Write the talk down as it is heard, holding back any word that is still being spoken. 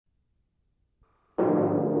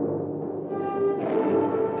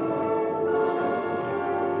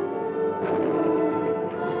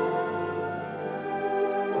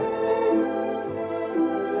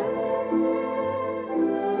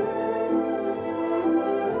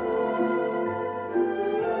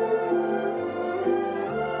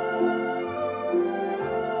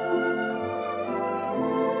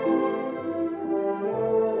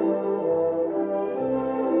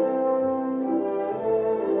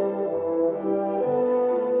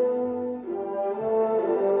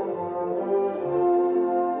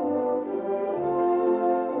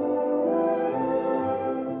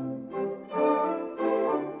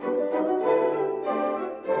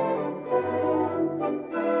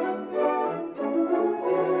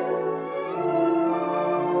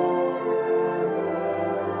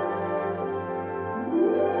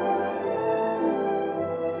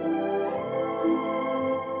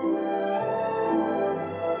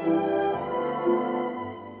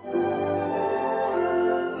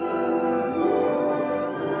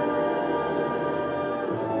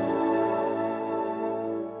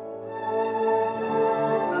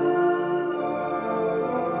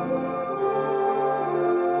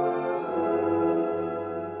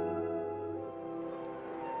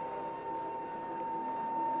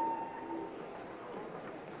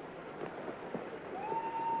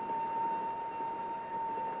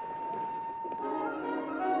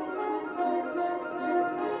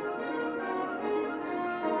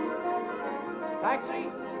taxi!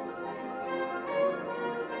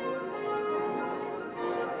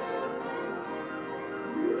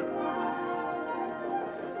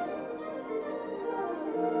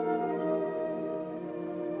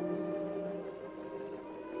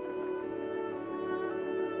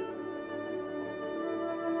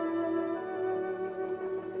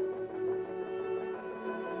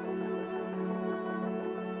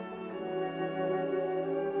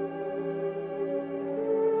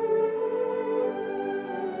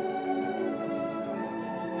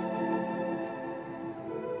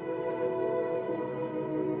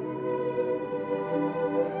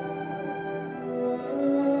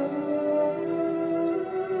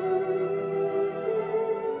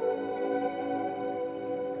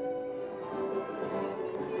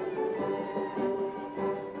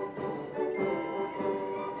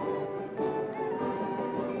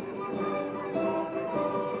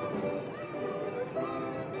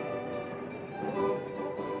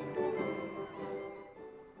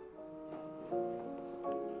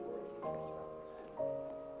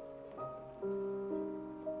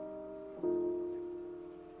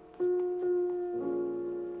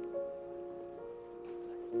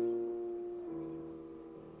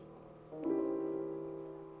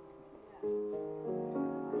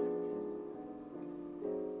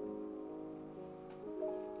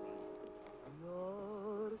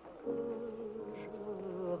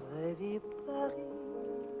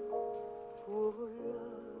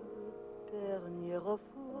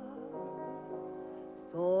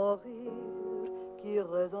 Son rire qui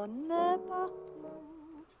résonnait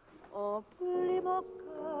partout, emplit mon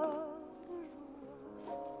cœur de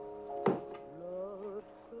joie.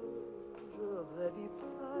 Lorsque je revis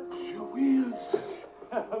Paris. Julius!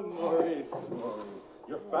 Maurice,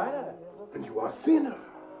 you're fatter. And you are thinner.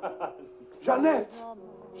 Jeannette!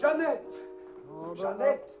 Jeannette!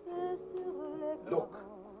 Jeannette! Look.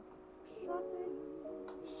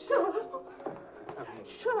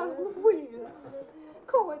 Charles Wills,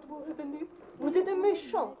 comment êtes-vous revenu? Vous êtes un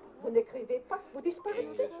méchant. Vous n'écrivez pas, vous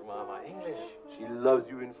disparaissez. English, Mama, English. She loves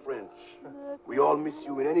you in French. We all miss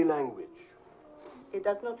you in any language. It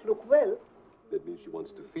does not look well. That means she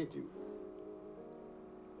wants to feed you.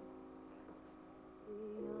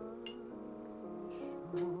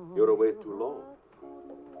 You're away too long.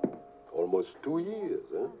 Almost 2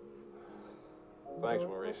 years, huh? Thanks,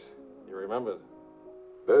 Maurice. You remembered.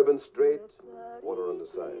 Bourbon straight, water on the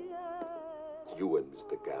side. You and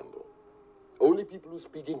Mr. Campbell. Only people who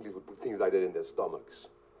speak English would put things like that in their stomachs.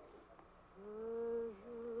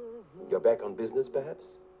 You're back on business,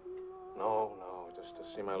 perhaps? No, just to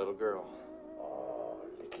see my little girl. Oh,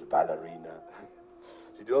 little ballerina.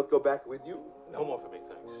 She did not go back with you? No more for me,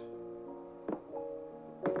 thanks.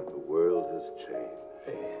 The world has changed.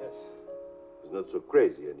 Yes. It's not so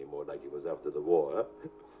crazy anymore like it was after the war, huh?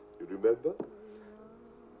 You remember?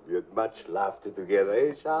 We had much laughter together,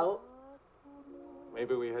 eh, Charles?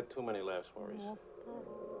 Maybe we had too many laughs, Maurice.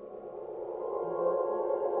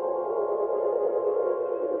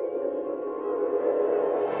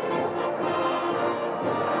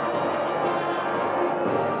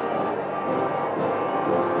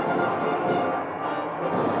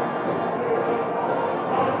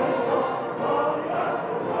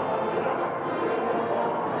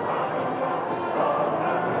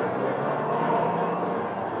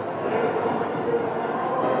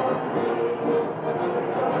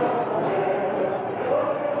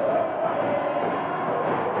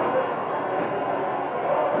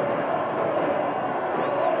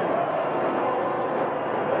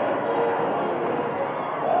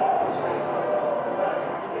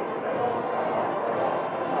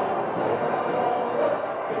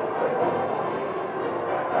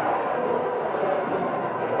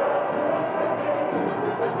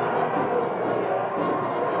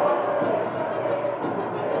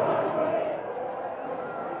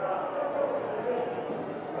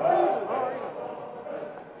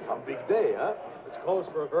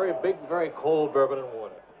 For a very big, very cold bourbon and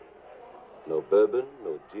water. No bourbon,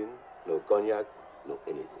 no gin, no cognac, no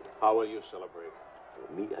anything. How will you celebrate?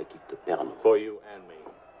 For me, I keep the Pernod. For you and me.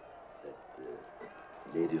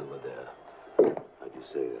 That lady over there, how do you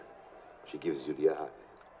say, she gives you the eye.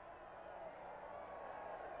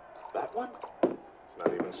 That one? She's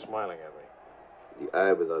not even smiling at me. The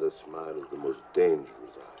eye without a smile is the most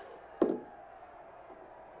dangerous eye.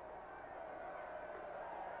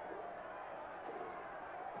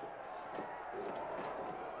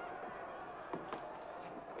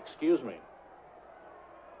 Excuse me.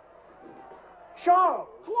 Charles!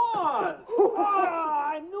 Claude! Oh,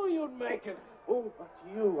 I knew you'd make it. Oh, but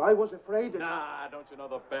you, I was afraid that... Nah, don't you know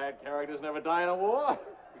the bad characters never die in a war?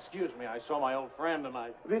 Excuse me, I saw my old friend and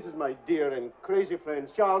I... This is my dear and crazy friend,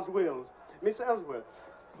 Charles Wills. Miss Ellsworth.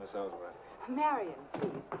 Miss Ellsworth. Marion,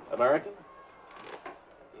 please. American?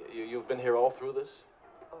 You've been here all through this?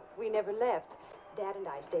 Oh, we never left. Dad and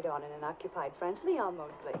I stayed on in an occupied France-Lyon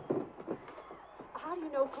mostly. How do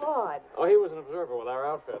you know Claude? Oh, he was an observer with our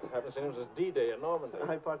outfit. Haven't seen him since D-Day in Normandy.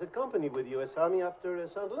 I parted company with U.S. Army after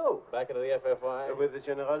Saint-Lô. Back into the FFI? With the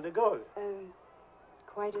General de Gaulle.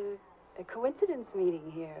 Quite a coincidence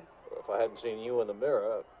meeting here. Well, if I hadn't seen you in the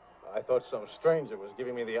mirror, I thought some stranger was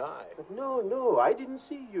giving me the eye. But no, I didn't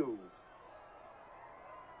see you.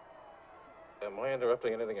 Am I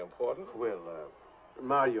interrupting anything important? Well,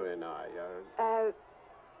 Mario and I are...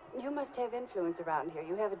 You must have influence around here.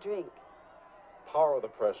 You have a drink. Power of the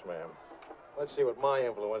press, ma'am. Let's see what my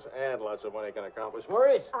influence and lots of money can accomplish.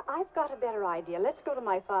 Maurice! I've got a better idea. Let's go to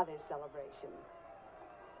my father's celebration.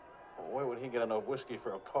 Well, where would he get enough whiskey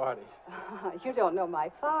for a party? You don't know my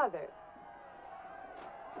father.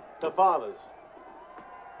 The fathers.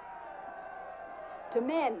 To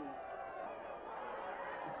men.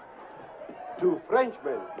 Two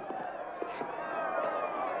Frenchmen.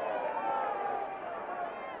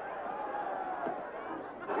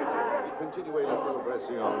 Continuez la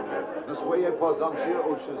célébration. Ne soyez pas anxieux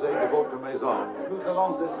au sujet de votre maison. Nous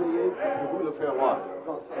allons essayer de vous le faire voir.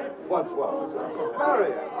 Bonsoir.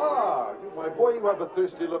 Marion! Ah, you, my boy, you have a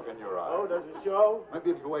thirsty look in your eye. Oh, does it show?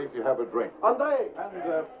 Maybe it'll go away if you have a drink. André!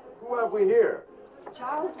 And who have we here?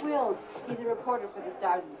 Charles Wills. He's a reporter for the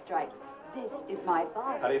Stars and Stripes. This is my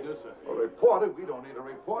father. How do you do, sir? A reporter? We don't need a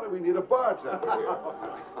reporter. We need a bartender here.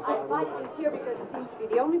 I like this here because it seems to be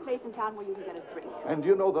the only place in town where you can get a drink. And do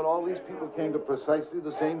you know that all these people came to precisely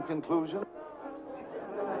the same conclusion?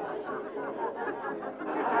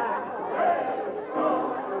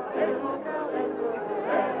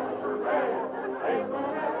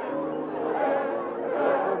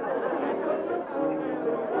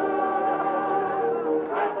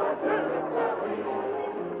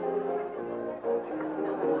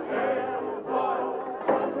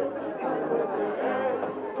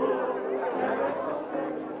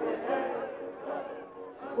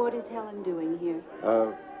 What is Helen doing here?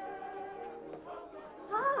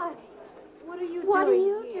 Hi. What are you What are doing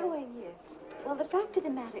you here? doing here? Well, the fact of the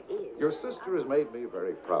matter is... Your sister has made me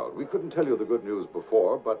very proud. We couldn't tell you the good news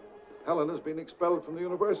before, but Helen has been expelled from the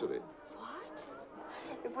university. What?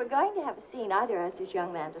 If we're going to have a scene, either ask this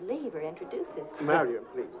young man to leave or introduce us. Marion,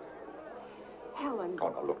 please. Helen. Oh,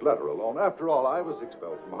 now, look, let her alone. After all, I was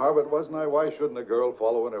expelled from Harvard, wasn't I? Why shouldn't a girl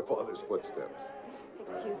follow in her father's footsteps?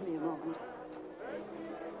 Excuse me a moment.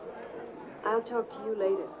 I'll talk to you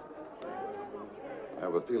later. I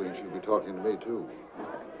have a feeling she'll be talking to me, too.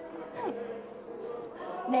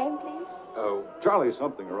 Name, please? Oh, Charlie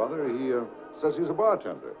something or other. He says he's a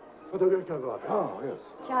bartender. Oh, yes.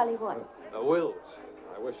 Charlie what? Wills.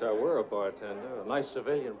 I wish I were a bartender, a nice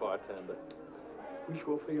civilian bartender. Puis-je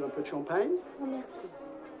vous offrir un peu de champagne? Oh, merci.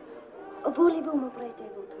 Voulez-vous me prêter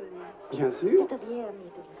votre verre? Bien sûr. C'est bien ami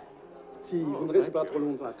de la... Si vous ne restez pas trop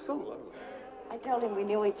longtemps absent. I told him we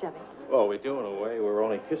knew each other. Well, we do in a way. We were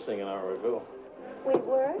only kissing in our review. We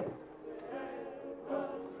were?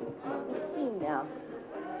 We see now.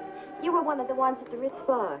 You were one of the ones at the Ritz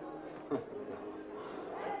bar.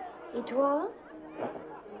 Étoile?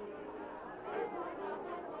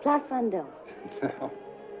 Place Vendôme.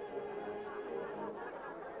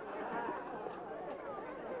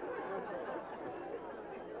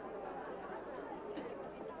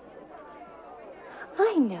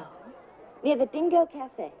 I know. Near the Dingo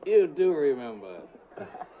Cafe. You do remember.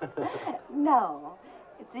 No.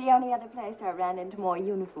 It's the only other place I ran into more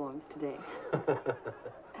uniforms today.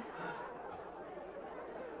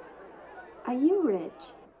 Are you rich?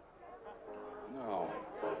 No.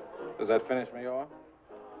 Does that finish me off?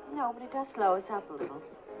 No, but it does slow us up a little.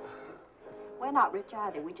 We're not rich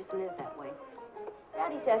either. We just live that way.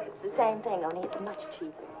 Daddy says it's the same thing, only it's much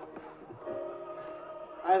cheaper.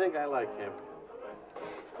 I think I like him.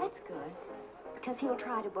 That's good. Because he'll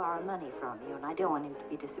try to borrow money from you, and I don't want him to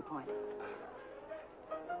be disappointed.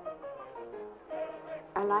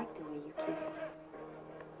 I like the way you kiss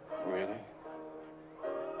me. Really?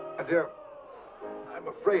 My dear, I'm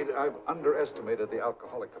afraid I've underestimated the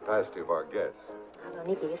alcoholic capacity of our guests. I'll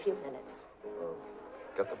only be a few minutes. Well,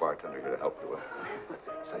 get the bartender here to help you.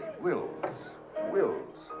 Say,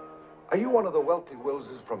 Wills. Are you one of the wealthy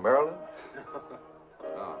Willses from Maryland?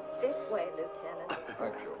 No. This way, Lieutenant.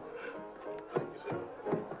 Thank you. Thank you, sir.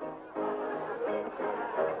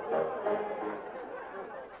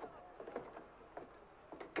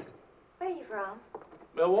 Where are you from?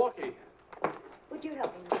 Milwaukee. Would you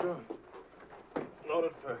help me? Sure.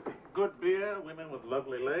 Noted for good beer, women with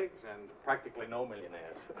lovely legs, and practically no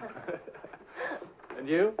millionaires. And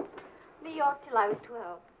you? New York till I was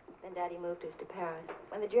 12. Then Daddy moved us to Paris.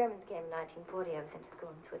 When the Germans came in 1940, I was sent to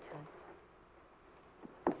school in Switzerland.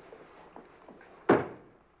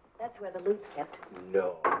 That's where the loot's kept.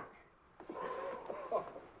 No.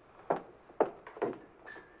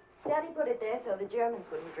 Daddy put it there so the Germans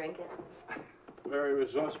wouldn't drink it. Very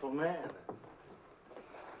resourceful man.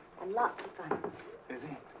 And lots of fun. Is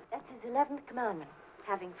he? That's his 11th commandment,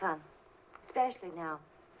 having fun. Especially now.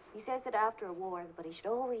 He says that after a war, everybody should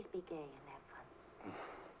always be gay and have fun.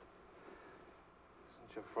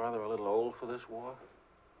 Isn't your father a little old for this war?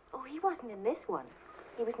 Oh, he wasn't in this one.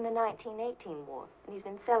 He was in the 1918 war, and he's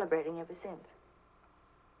been celebrating ever since.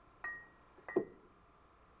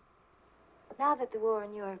 Now that the war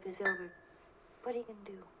in Europe is over, what are you going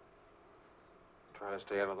to do? Try to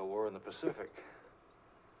stay out of the war in the Pacific.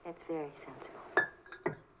 That's very sensible.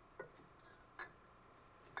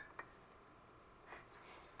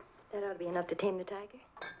 That ought to be enough to tame the tiger.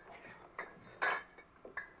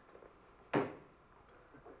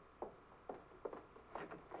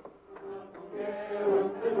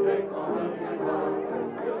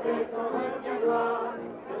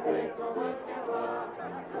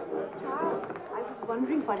 Charles, I was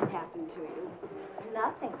wondering what had happened to you.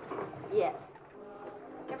 Nothing. Yet.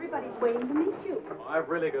 Everybody's waiting to meet you. Well, I've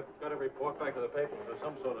really got to report back to the paper for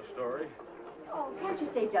some sort of story. Oh, can't you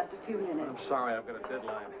stay just a few I'm minutes? sorry, I've got a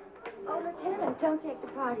deadline. Oh, Lieutenant, don't take the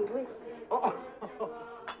party with you. Oh.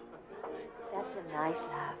 That's a nice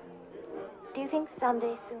laugh. Do you think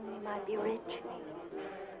someday soon we might be rich?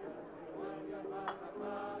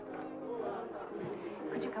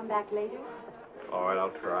 Could you come back later? All right,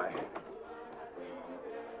 I'll try.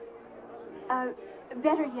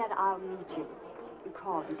 Better yet, I'll meet you. You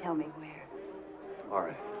call and tell me where. All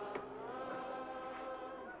right.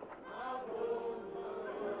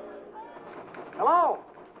 Hello?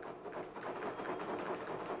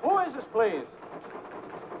 Who is this, please?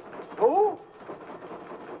 Who?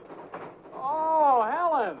 Oh,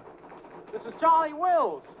 Helen. This is Charlie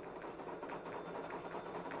Wills.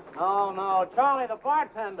 No, Charlie the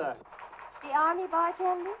bartender. The army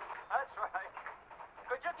bartender? That's right.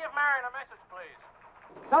 Could you give Marion a message, please?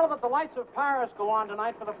 Tell her that the lights of Paris go on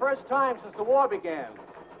tonight for the first time since the war began.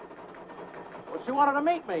 Well, she wanted to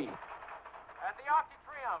meet me. At the Arc de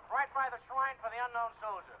Triomphe, right by the shrine for the unknown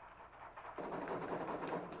soldier.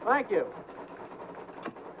 Thank you.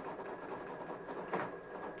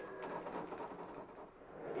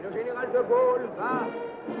 Et le général de Gaulle va,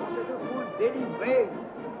 dans cette foule délivrée,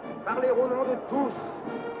 parler au nom de tous,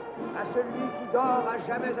 à celui qui dort à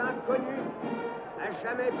jamais inconnu, à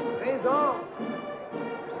jamais présent,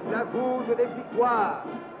 sous la voûte des victoires.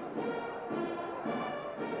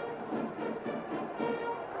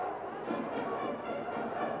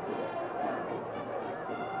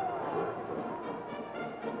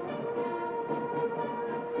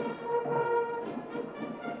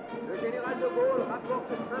 Le général de Gaulle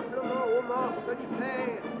rapporte simplement aux morts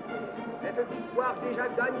solitaires cette victoire déjà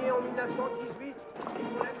gagnée en 1918.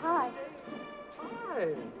 Hi.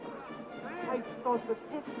 Hi. I thought that...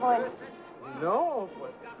 Disappointed. No,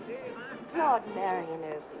 but... Claude Marion,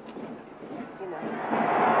 you know.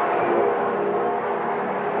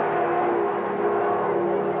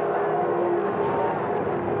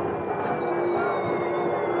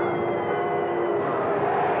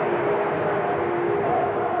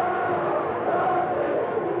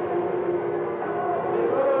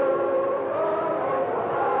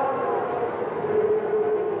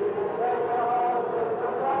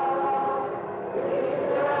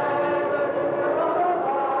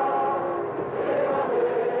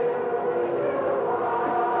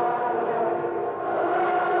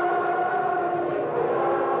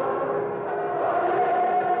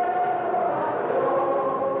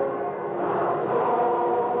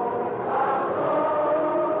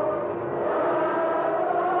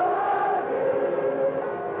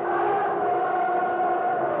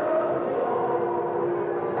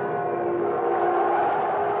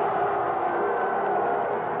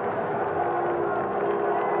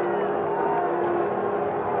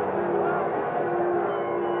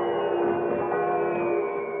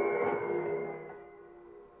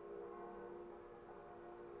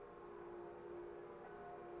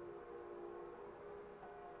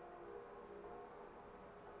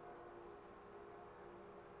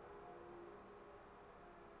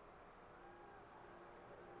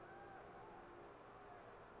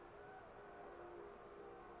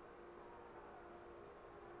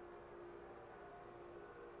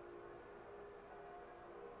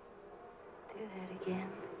 that again.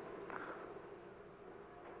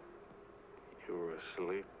 You were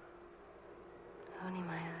asleep. Only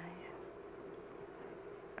my eyes.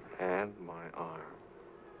 And my arm.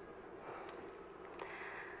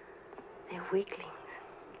 They're weaklings.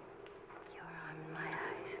 Your arm and my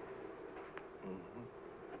eyes. Mm-hmm.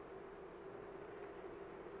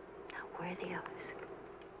 Not worthy of us.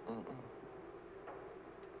 Mm-mm.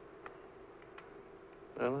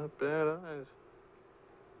 They're not bad eyes.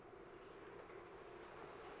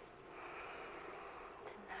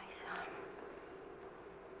 It's a nice arm.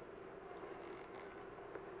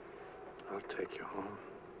 I'll take you home.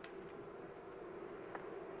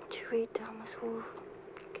 Did you read Thomas Wolfe?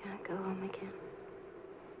 You can't go home again.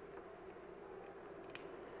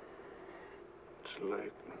 It's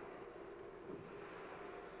late.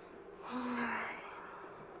 All right.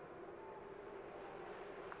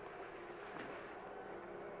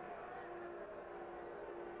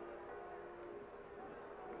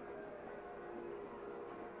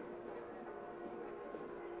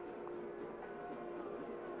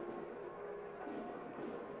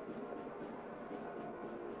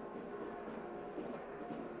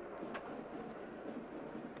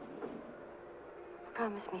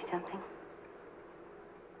 Promise me something.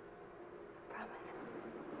 Promise.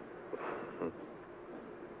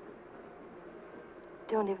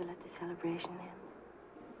 Don't ever let the celebration end.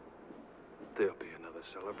 There'll be another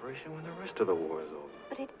celebration when the rest of the war is over.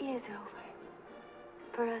 But it is over.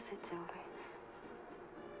 For us, it's over.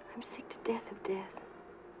 I'm sick to death of death.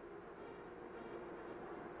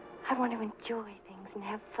 I want to enjoy things and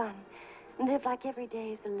have fun and live like every day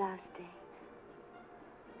is the last day.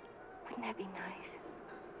 Wouldn't that be nice?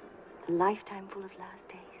 A lifetime full of last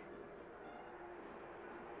days.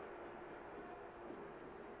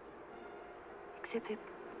 Except it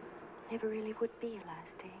never really would be a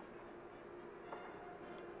last day.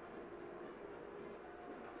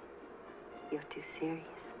 You're too serious.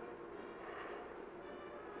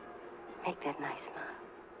 Make that nice smile.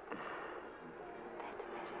 That's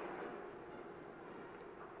better.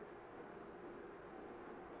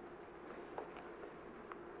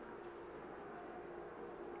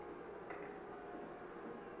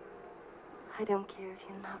 I don't care if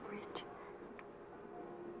you're not rich.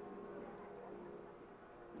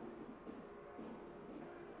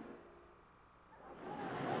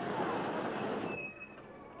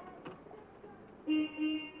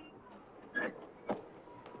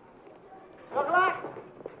 Good luck!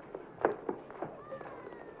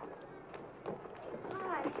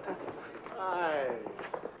 Hi. Hi.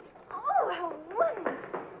 Oh, how wonderful.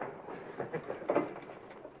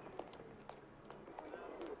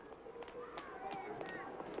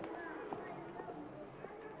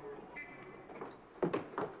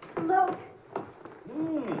 Look.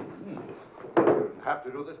 You didn't have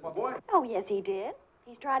to do this, my boy. Oh, yes, he did.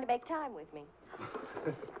 He's trying to make time with me.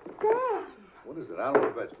 What is it, animal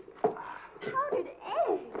or vegetable? Powdered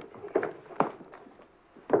eggs.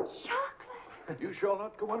 Chocolate. You shall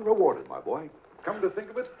not go unrewarded, my boy. Come to think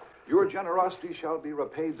of it, your generosity shall be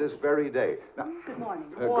repaid this very day. Now, Good morning.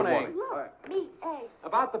 Good morning. Look, meat, eggs.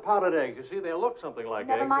 About the powdered eggs, you see, they look something like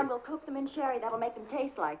Never eggs. mind, we'll cook them in sherry. That'll make them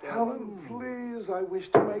taste like eggs. Helen, please, I wish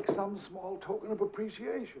to make some small token of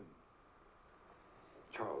appreciation.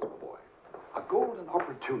 Charles, my boy, a golden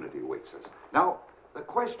opportunity awaits us. Now, the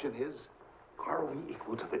question is, are we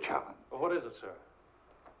equal to the challenge? Well, what is it, sir?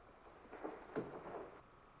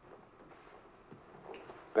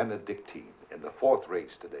 Benedictine in the 4th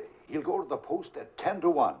race today. He'll go to the post at 10 to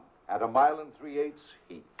 1. At 1 3/8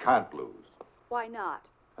 he can't lose. Why not?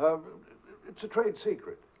 It's a trade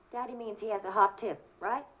secret. Daddy means he has a hot tip,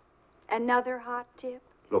 right? Another hot tip?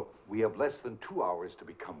 Look, we have less than 2 hours to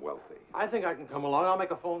become wealthy. I think I can come along. I'll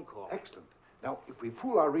make a phone call. Excellent. Now, if we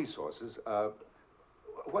pool our resources,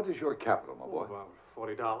 what is your capital, my boy? About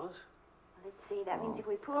 $40. Let's see. That means if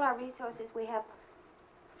we pool our resources, we have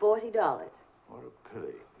 $40. What a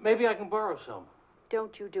pity. Maybe I can borrow some.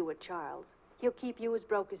 Don't you do it, Charles. He'll keep you as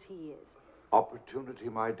broke as he is. Opportunity,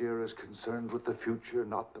 my dear, is concerned with the future,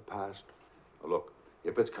 not the past. Look,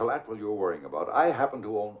 if it's collateral you're worrying about, I happen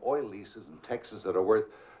to own oil leases in Texas that are worth,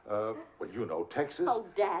 well, you know, Texas. Oh,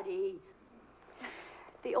 Daddy.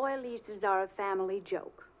 The oil leases are a family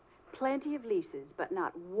joke. Plenty of leases, but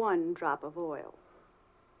not one drop of oil.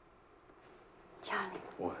 Charlie,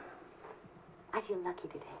 What? I feel lucky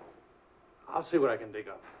today. I'll see what I can dig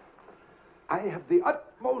up. I have the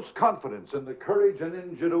utmost confidence in the courage and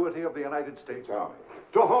ingenuity of the United States Army.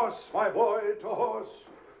 To horse, my boy, to horse.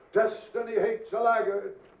 Destiny hates a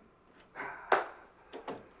laggard.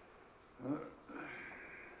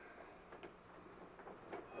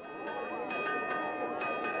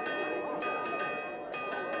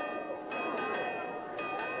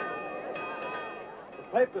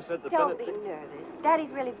 paper said that Don't be nervous. Daddy's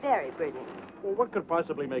really very brilliant. Well, what could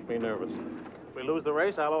possibly make me nervous? If we lose the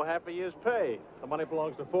race, I'll owe half a year's pay. The money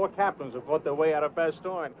belongs to 4 captains who fought their way out of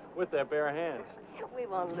Bastogne with their bare hands. We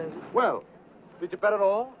won't lose. Well, Did you bet it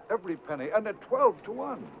all? every penny, and at 12 to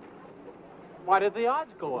 1. Why did the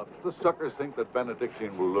odds go up? The suckers think that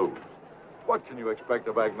Benedictine will lose. What can you expect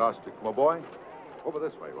of agnostics, my boy? Over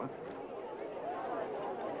this way, what?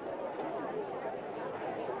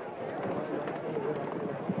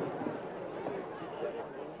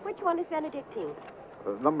 Which one is Benedictine?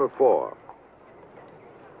 Number 4.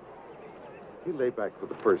 He lay back for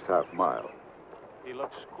the first half mile. He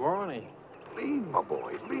looks scrawny. Lean, my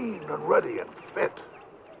boy, lean and ready and fit.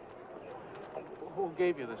 Who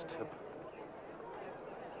gave you this tip?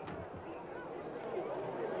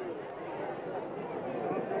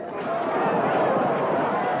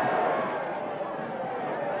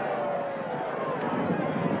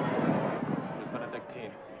 Where's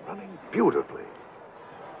Benedictine? Running beautifully.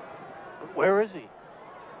 Where is he?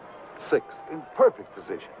 6th, in perfect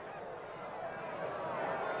position.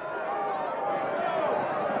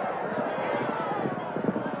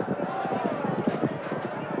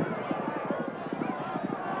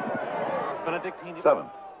 Benedictine. 7th.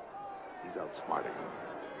 He's outsmarting him.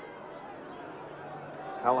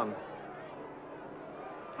 Helen.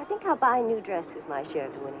 I think I'll buy a new dress with my share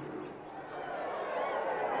of the winnings.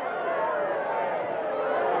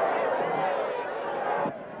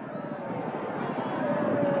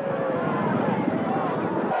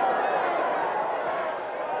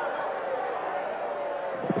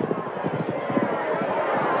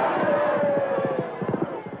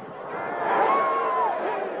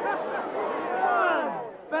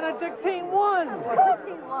 Benedictine won! Of course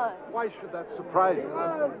he won. Why should that surprise you?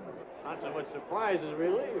 Not so much surprise as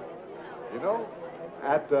relief. You know,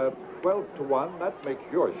 at 12 to 1, that makes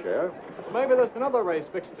your share. Maybe there's another race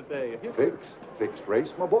fixed today. Fixed race,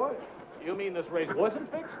 my boy. You mean this race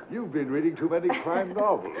wasn't fixed? You've been reading too many crime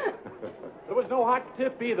novels. There was no hot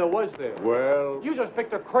tip either, was there? Well, You just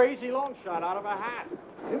picked a crazy long shot out of a hat.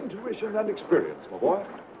 intuition and experience, my boy.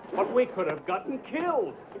 But we could have gotten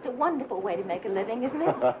killed. It's a wonderful way to make a living, isn't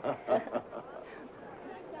it?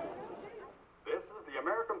 This is the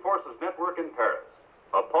American Forces Network in Paris.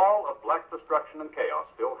 A pall of black destruction and chaos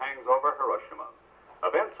still hangs over Hiroshima.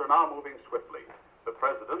 Events are now moving swiftly. The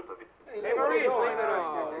president of the... Hey, Maurice, leave it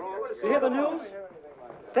all. You hear the news?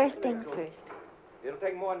 First things first. It'll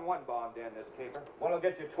take more than one bomb down this caper. One will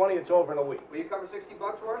get you 20, it's over in a week. Will you cover $60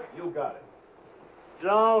 for it? You got it.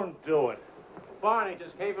 Don't do it. Barney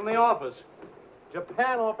just came from the office.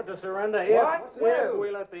 Japan offered to surrender here. What? If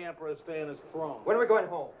we let the emperor stay in his throne. When are we going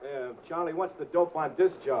home? Charlie wants the dope on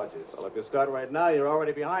discharges. Well, if you start right now, you're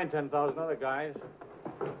already behind 10,000 other guys.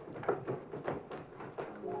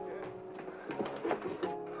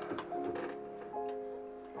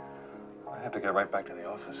 I have to get right back to the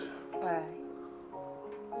office. Why?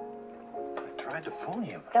 I tried to phone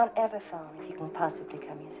you. Don't ever phone if you can possibly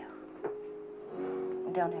come yourself.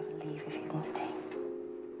 And don't ever leave if you can stay.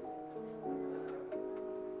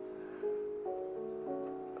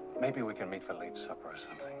 Maybe we can meet for late supper or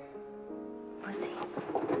something. We'll see.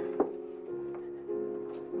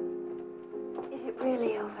 Is it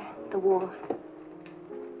really over, the war?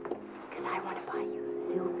 Because I want to buy you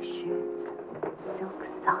silk shirts, silk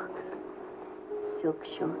socks, silk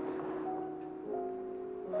shorts.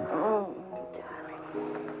 Oh,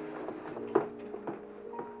 darling.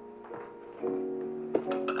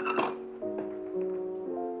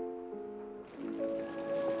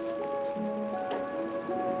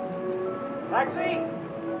 Taxi!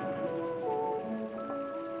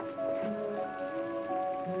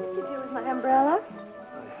 What'd you do with my umbrella?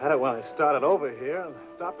 I had it when I started over here and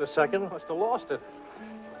stopped a second. Must have lost it.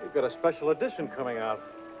 We've got a special edition coming out.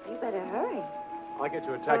 You better hurry. I'll get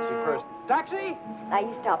you a taxi first. Taxi! Now,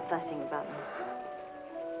 you stop fussing about me.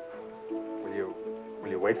 Will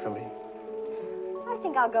you wait for me? I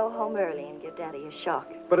think I'll go home early and give Daddy a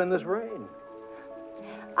shock. But in this rain.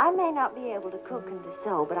 I may not be able to cook and to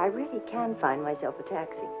sew, but I really can find myself a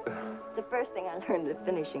taxi. It's the first thing I learned at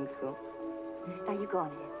finishing school. Now, you go on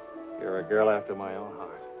ahead. You're a girl after my own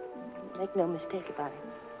heart. Make no mistake about it.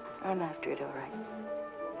 I'm after it, all right.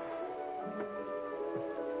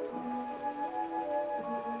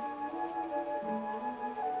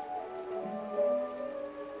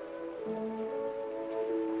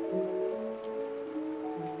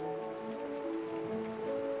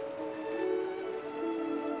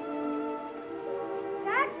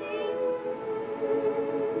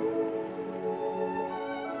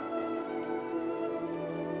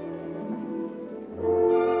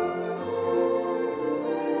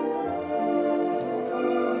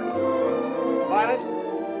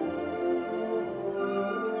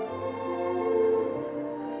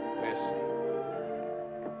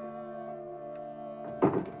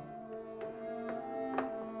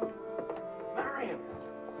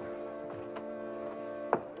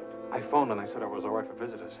 I phoned and I said I was all right for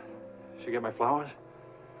visitors. She get my flowers?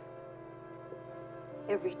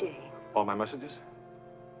 Every day. All my messages?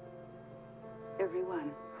 Every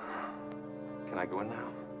one. Can I go in now?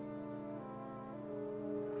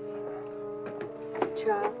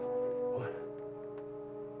 Charles? What?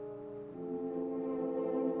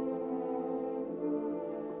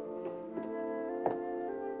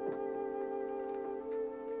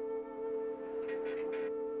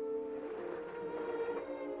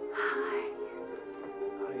 Hi.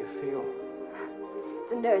 How do you feel?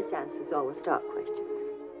 The nurse answers all the stock questions.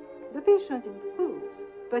 The patient improves,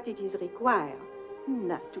 but it is required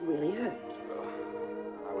not to really hurt.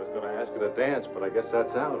 I was going to ask her to dance, but I guess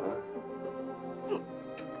that's out, huh?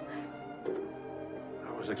 I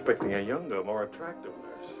was expecting a younger, more attractive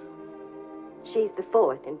nurse. She's the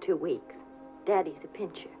 4th in 2 weeks. Daddy's a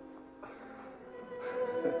pincher.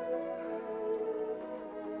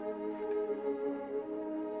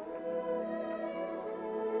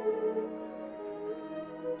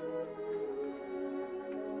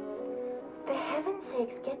 For heaven's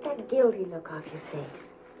sakes, get that guilty look off your face.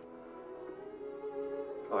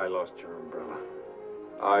 I lost your umbrella.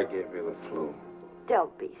 I gave you the flu.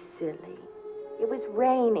 Don't be silly. It was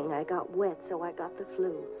raining. I got wet, so I got the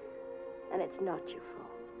flu. And it's not your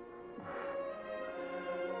fault.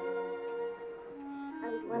 I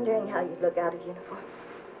was wondering how you'd look out of uniform.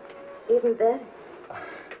 Even better.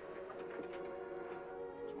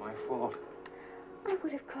 It's my fault. I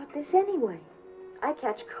would have caught this anyway. I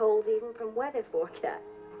catch colds even from weather forecasts.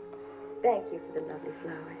 Thank you for the lovely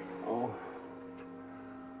flowers. Oh.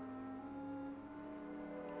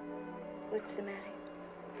 What's the matter?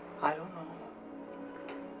 I don't know.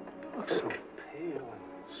 You look so pale and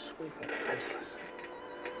sweet and faceless.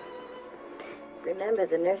 Remember,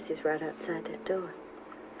 the nurse is right outside that door.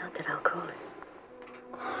 Not that I'll call her.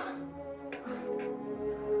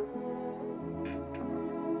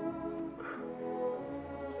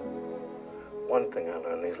 One thing I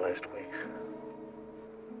learned these last weeks.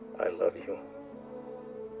 I love you.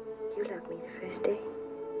 You loved me the first day.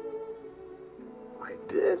 I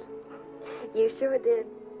did. You sure did.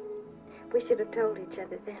 We should have told each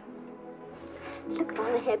other then. Look at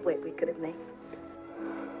all the headway we could have made.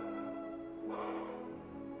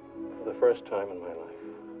 For the first time in my life,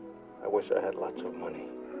 I wish I had lots of money.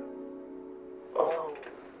 Oh,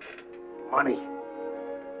 money.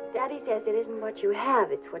 Daddy says it isn't what you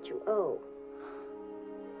have, it's what you owe.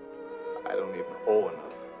 I don't even owe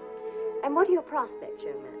enough. And what are your prospects,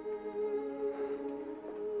 young man?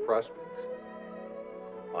 Prospects?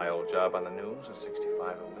 My old job on the news at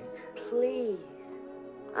 65 a week. Please.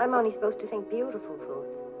 I'm only supposed to think beautiful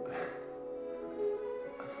thoughts.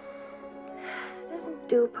 Doesn't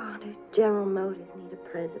DuPont or General Motors need a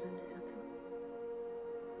president or something?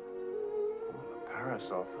 Well, the Paris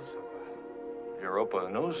office of the Europa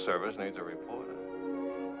News Service needs a reporter.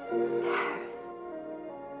 Paris.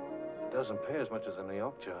 It doesn't pay as much as a New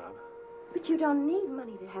York job. But you don't need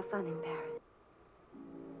money to have fun in Paris.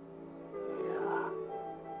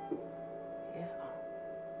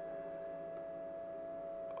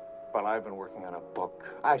 Well, I've been working on a book.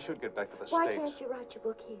 I should get back to the States. Why can't you write your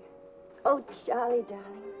book here? Oh, Charlie,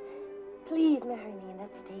 darling. Please marry me and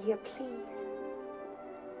let's stay here, please.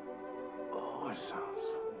 Oh, it sounds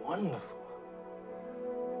wonderful.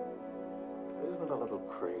 Isn't it a little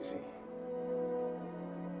crazy?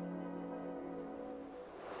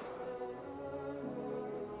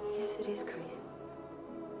 Yes, it is crazy.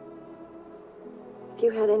 If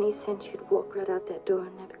you had any sense, you'd walk right out that door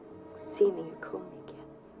and never see me or call me again.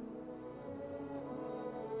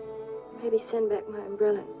 Maybe send back my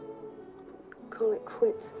umbrella and call it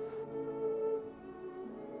quits.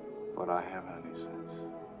 But I haven't any sense.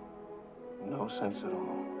 No sense at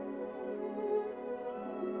all.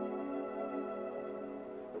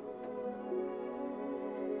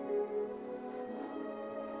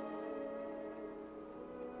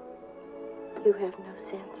 You have no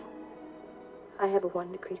sense. I have a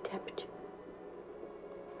 1-degree temperature.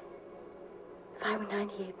 If I were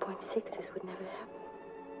 98.6, this would never happen.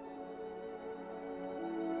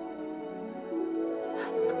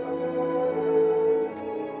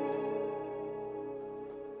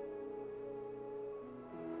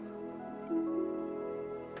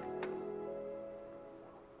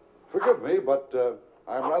 Forgive me, but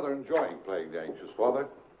I'm rather enjoying playing the anxious father.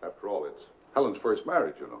 After all, it's Helen's first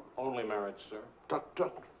marriage, you know. Only marriage, sir. Tut,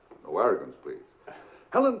 tut. No arrogance, please.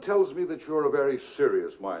 Helen tells me that you're a very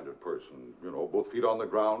serious-minded person. You know, both feet on the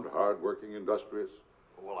ground, hard-working, industrious.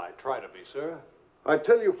 Well, I try to be, sir. I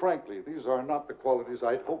tell you frankly, these are not the qualities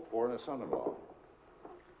I'd hoped for in a son-in-law.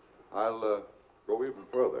 I'll go even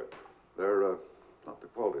further. They're Not the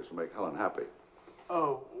qualities to make Helen happy.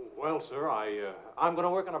 Oh, well, sir, I'm going to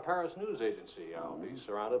work on a Paris news agency. I'll be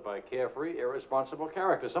surrounded by carefree, irresponsible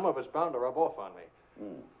characters. Some of it's bound to rub off on me.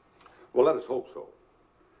 Well, let us hope so.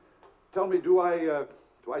 Tell me, do I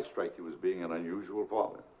strike you as being an unusual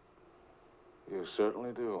father? You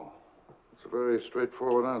certainly do. It's a very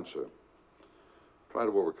straightforward answer. Try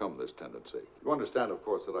to overcome this tendency. You understand, of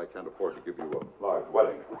course, that I can't afford to give you a large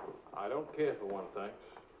wedding. I don't care for one, thanks.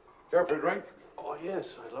 Care for a drink? Oh,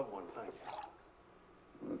 yes, I love one, thank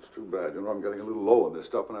you. That's too bad. You know, I'm getting a little low on this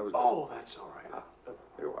stuff, and I was... Oh, that's all right.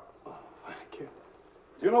 Here you are. Oh, thank you.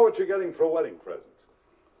 Do you know what you're getting for a wedding present?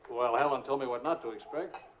 Well, Helen told me what not to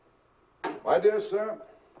expect. My dear sir,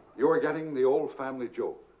 you are getting the old family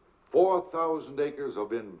joke. 4,000 acres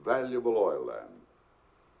of invaluable oil land.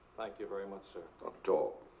 Thank you very much, sir. Not at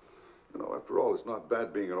all. You know, after all, it's not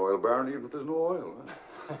bad being an oil baron, even if there's no oil.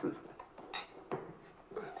 Huh?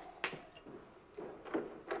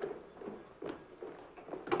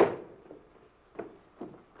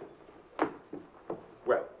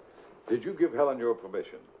 Well, did you give Helen your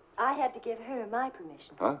permission? I had to give her my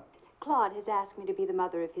permission. Huh? Claude has asked me to be the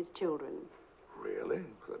mother of his children. Really?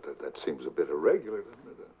 That seems a bit irregular, doesn't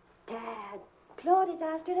it? Dad, Claude has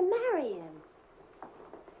asked her to marry him.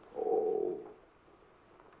 Oh.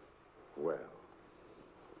 Well.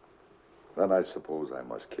 Then I suppose I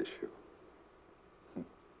must kiss you.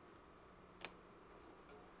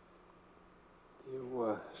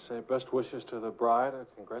 You say best wishes to the bride or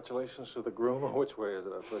congratulations to the groom, or which way is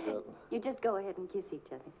it? I've forgotten. You just go ahead and kiss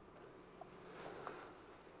each other.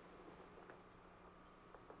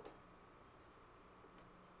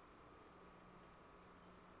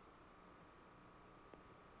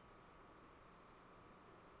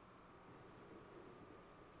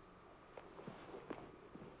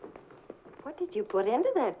 What did you put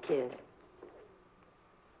into that kiss?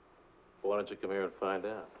 Why don't you come here and find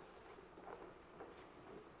out?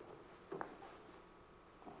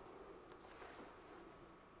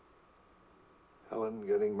 Helen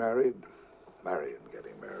getting married, Marion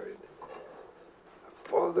getting married. A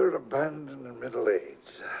father abandoned in middle age.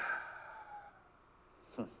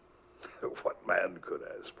 What man could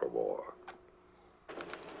ask for more?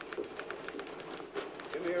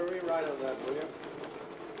 Give me a rewrite of that, will you?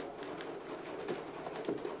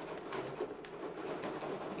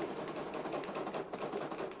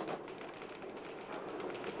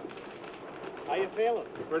 How you feeling?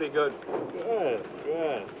 Pretty good. Good,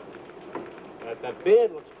 good. That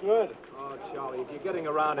beard looks good. Oh, Charlie, if you're getting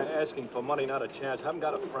around and asking for money, not a chance. I haven't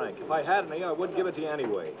got a franc. If I had any, I wouldn't give it to you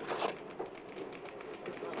anyway.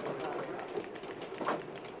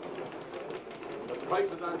 The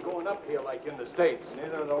prices aren't going up here like in the States.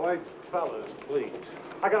 Neither are the white Fellas, please.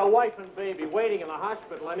 I got a wife and baby waiting in the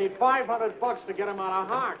hospital. I need $500 to get them on a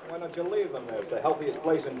heart. Why don't you leave them there? It's the healthiest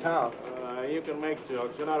place in town. You can make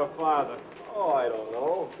jokes. You're not a father. Oh, I don't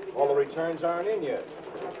know. All the returns aren't in yet.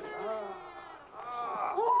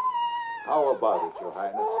 How about it, Your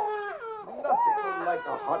Highness? Nothing like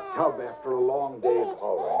a hot tub after a long day's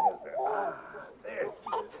hauling, is there? Ah, there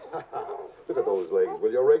she is. Look at those legs.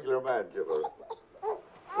 Will you, regular man, Jibber?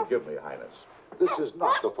 Forgive me, Highness. This is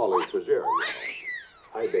not the folly of Fitzgerald.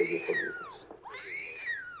 I beg your forgiveness.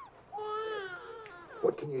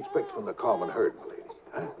 What can you expect from the common herd, my lady?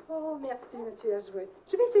 Huh? Oh, merci, Monsieur Jouet.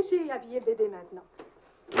 Je vais sécher et habiller le bébé maintenant.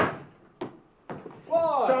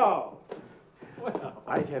 Whoa! Charles! Well,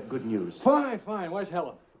 I have good news. fine, fine. Where's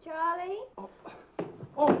Helen? Charlie?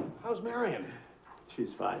 Oh, how's Marion?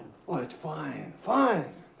 She's fine. Oh, it's fine,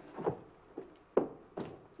 fine.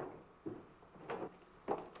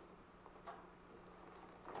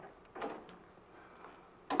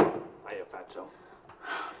 Hiya, Fatso.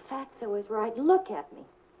 Fatso is right. Look at me.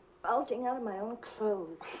 Bulging out of my own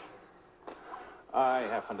clothes. I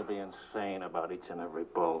happen to be insane about each and every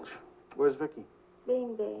bulge. Where's Vicky?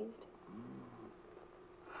 Being bathed.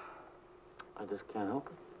 I just can't help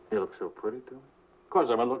it. You look so pretty to me. Of course,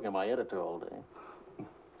 I've been looking at my editor all day.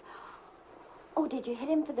 Oh, did you hit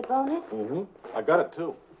him for the bonus? Mm-hmm. I got it,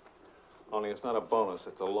 too. Only it's not a bonus,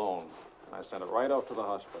 it's a loan. I sent it right off to the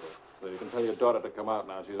hospital. So you can tell your daughter to come out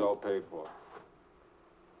now. She's all paid for.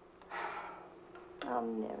 I'll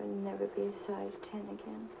never be a size 10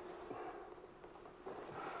 again.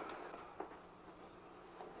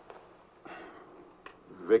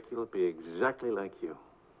 Vicky will be exactly like you.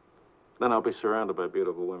 Then I'll be surrounded by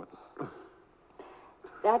beautiful women.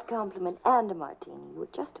 That compliment and a martini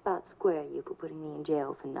would just about square you for putting me in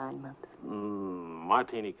jail for 9 months.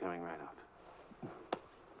 Martini coming right out.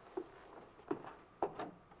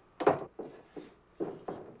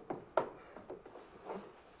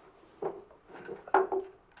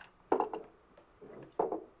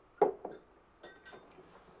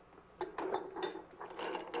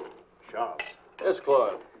 Charles. Yes,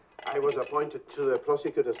 Claude. I was appointed to the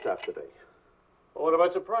prosecutor's staff today. Well, what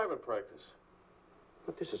about your private practice?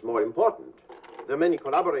 But this is more important. There are many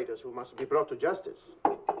collaborators who must be brought to justice.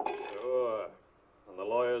 Sure. And the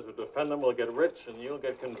lawyers who defend them will get rich, and you'll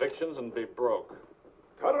get convictions and be broke.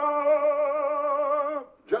 Ta-da!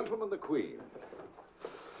 Gentlemen, the Queen.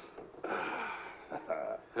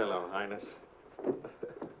 Hello, Highness.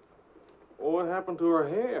 Well, what happened to her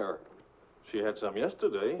hair? She had some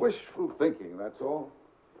yesterday. Wishful thinking, that's all.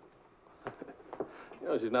 You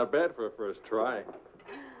know, she's not bad for a first try.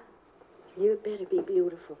 You'd better be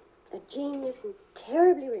beautiful. A genius and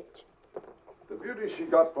terribly rich. The beauty she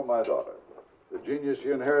got from my daughter. The genius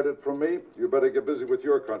she inherited from me. You better get busy with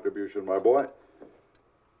your contribution, my boy.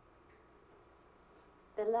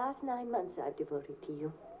 The last 9 months I've devoted to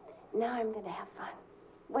you. Now I'm going to have fun.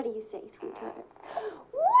 What do you say, sweetheart?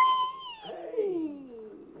 Whee!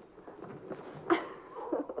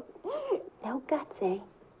 No guts, eh?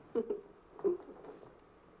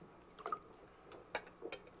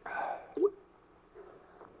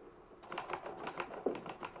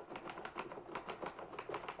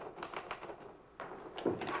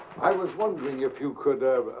 I was wondering if you could,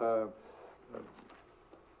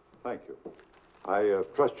 thank you. I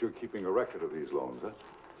trust you're keeping a record of these loans, huh?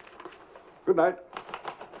 Good night.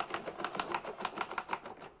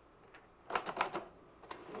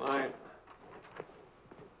 Night.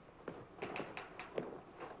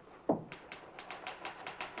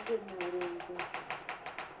 Good night, Angel.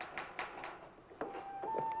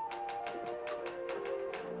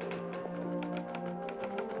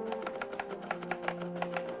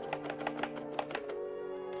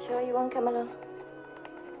 Sure you won't come along?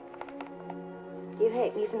 You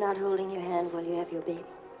hate me for not holding your hand while you have your baby.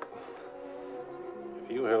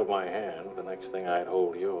 If you held my hand, the next thing I'd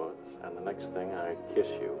hold yours, and the next thing I'd kiss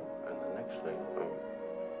you, and the next thing...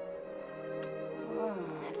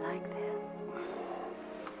 I'd like that.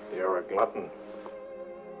 You're a glutton.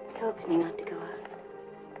 Coax me not to go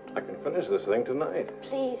out. I can finish this thing tonight.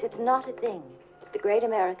 Please, it's not a thing. It's the great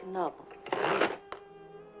American novel.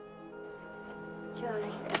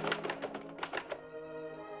 Charlie,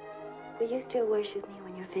 will you still worship me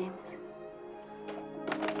when you're famous?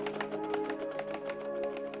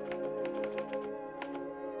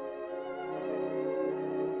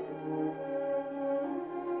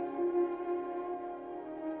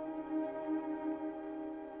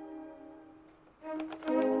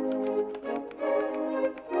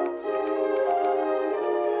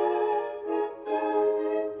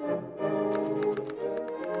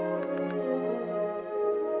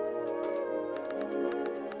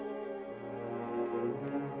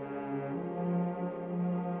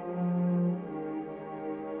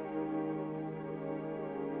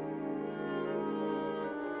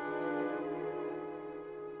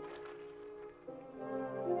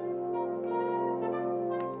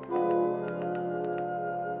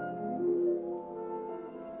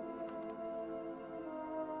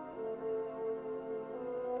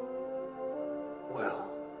 Well,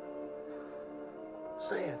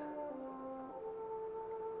 say it.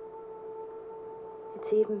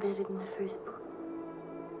 It's even better than the first book.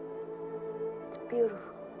 It's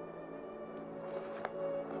beautiful.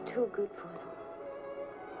 It's too good for them.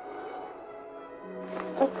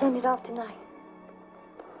 Let's send it off tonight.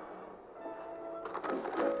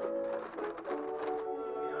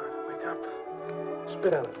 Wake up.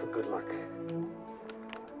 Spit on it for good luck.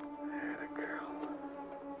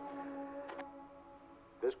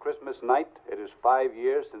 This Christmas night, it is 5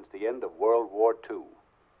 years since the end of World War II.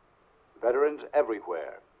 Veterans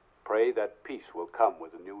everywhere pray that peace will come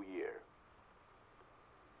with the new year.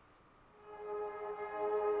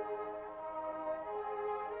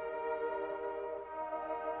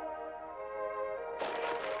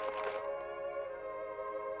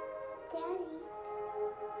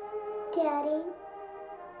 Daddy.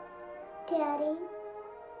 Daddy.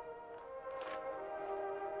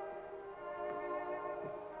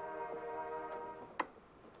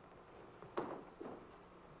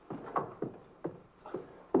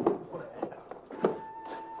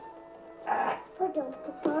 Pardon,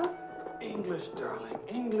 Papa. English, darling,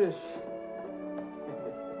 English.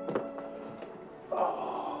 I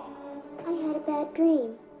had a bad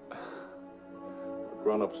dream.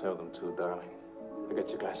 Grown-ups have them too, darling. I'll get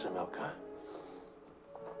you a glass of milk, huh?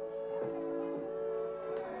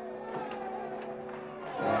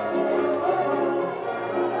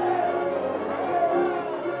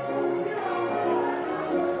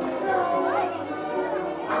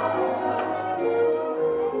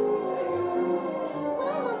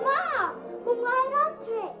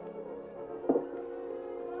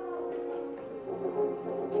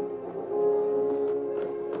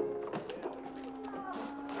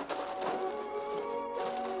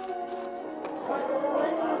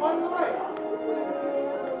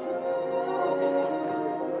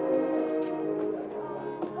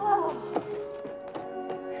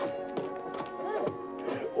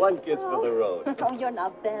 One kiss for the road. Oh, you're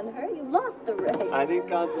not Ben-Hur. You lost the race. I need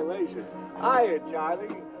consolation. Hiya,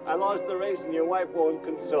 Charlie. I lost the race and your wife won't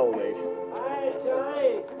console me. Hi,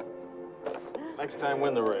 Charlie. Next time,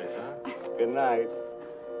 win the race, huh? Good night.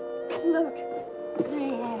 Look,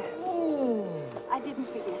 there. I didn't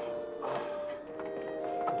forget.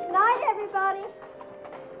 Good night, everybody.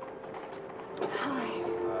 Hi.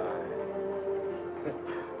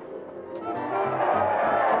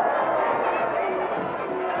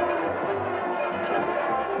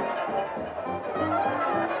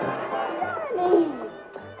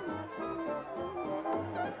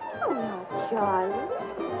 Charlie.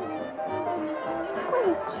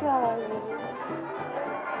 Where's Charlie?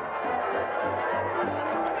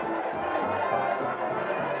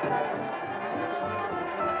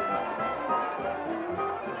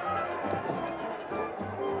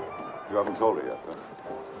 You haven't told her yet, huh?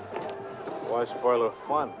 Why spoil her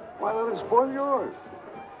fun? Why let it spoil yours?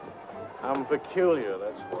 I'm peculiar,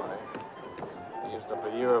 that's why. I used up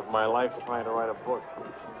a year of my life trying to write a book.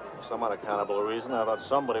 For some unaccountable reason, I thought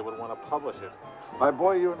somebody would want to publish it. My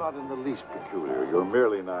boy, you're not in the least peculiar. You're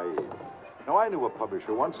merely naive. Now, I knew a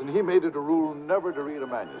publisher once, and he made it a rule never to read a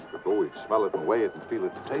manuscript. Oh, he'd smell it and weigh it and feel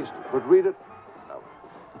it and taste it. But read it? No.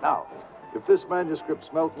 Now, if this manuscript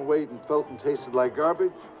smelt and weighed and felt and tasted like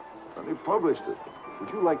garbage, then he published it.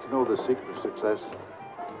 Would you like to know the secret of success?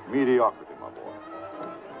 Mediocrity, my boy.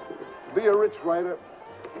 To be a rich writer,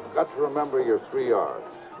 you've got to remember your 3 R's.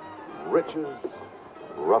 Riches,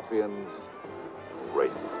 ruffians,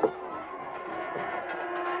 rape.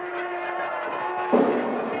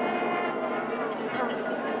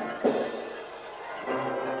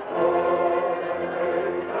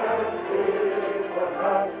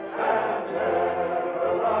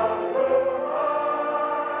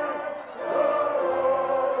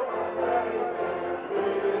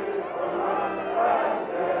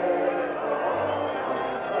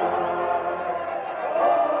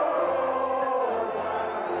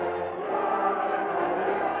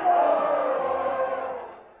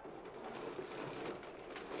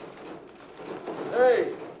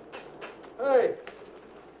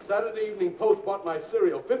 Saturday Evening Post bought my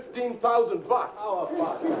cereal. $15,000. How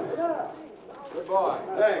about it? Good boy.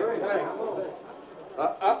 Thanks.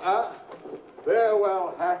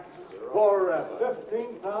 Farewell hats forever.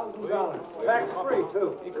 $15,000. Tax-free,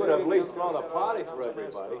 too. He could have at least thrown a party for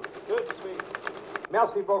everybody. Good speech.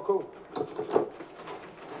 Merci beaucoup.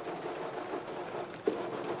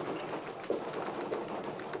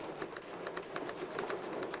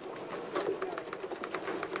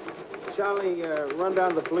 Charlie, run down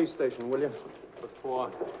to the police station, will you? What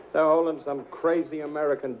for? They're holding some crazy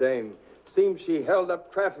American dame. Seems she held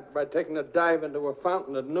up traffic by taking a dive into a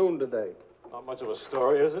fountain at noon today. Not much of a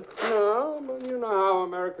story, is it? No, but you know how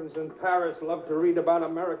Americans in Paris love to read about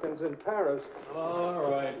Americans in Paris.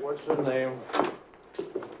 All right. What's her name?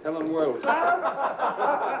 Helen Wells.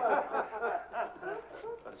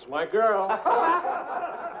 That's my girl.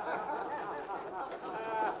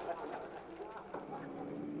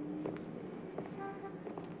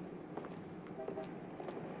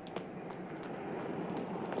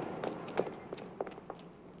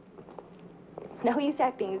 No use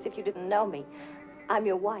acting as if you didn't know me. I'm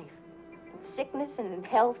your wife. In sickness and in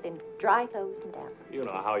health, in dry clothes and damp. You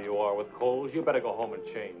know how you are with colds. You better go home and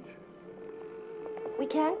change. We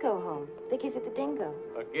can't go home. Vicky's at the Dingo.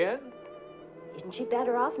 Again? Isn't she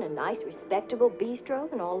better off in a nice, respectable bistro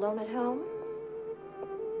than all alone at home?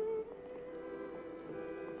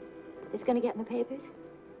 This gonna get in the papers?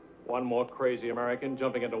 One more crazy American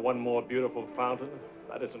jumping into one more beautiful fountain.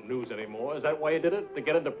 That isn't news anymore. Is that why you did it? To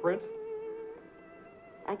get into print?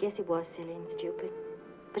 I guess it was silly and stupid,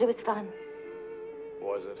 but it was fun.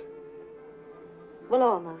 Was it? Well,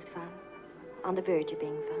 almost fun. On the verge of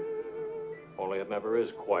being fun. Only it never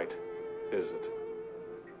is quite, is it?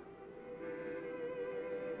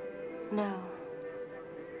 No.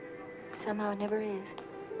 Somehow it never is.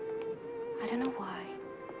 I don't know why.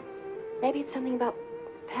 Maybe it's something about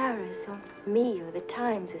Paris or me or the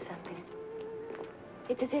Times or something.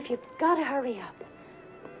 It's as if you've got to hurry up.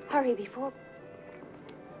 Hurry before...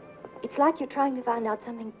 It's like you're trying to find out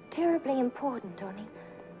something terribly important, Tony.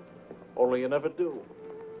 Only you never do.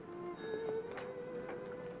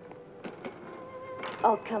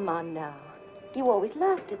 Oh, come on now. You always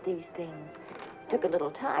laughed at these things. Took a little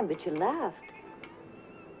time, but you laughed.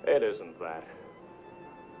 It isn't that.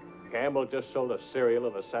 Campbell just sold a cereal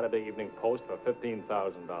in the Saturday Evening Post for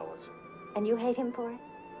 $15,000. And you hate him for it?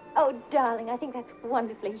 Oh, darling, I think that's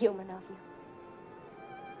wonderfully human of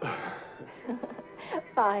you.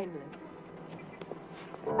 Finally.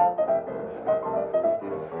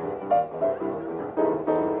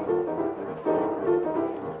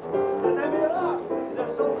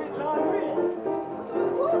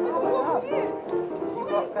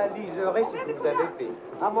 diserez ce que vous avez fait.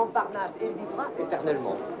 À Montparnasse, il vivra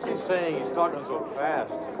éternellement. She's saying he's talking so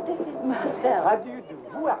fast. This is Marcel. How do you do?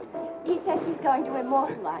 Who are you? He says he's going to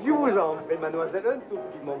immortalize. Je vous en prie, mademoiselle, un tout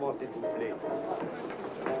petit moment, s'il vous plaît.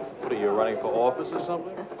 What are you, running for office or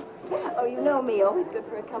something? Oh, you know me, always good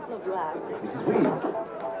for a couple of laughs. Mrs. Weeds.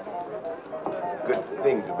 It's a good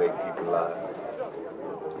thing to make people laugh.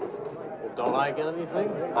 Well, don't I get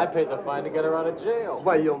anything? I paid the fine to get her out of jail.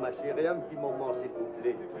 Voyons, ma chérie, un petit moment, s'il vous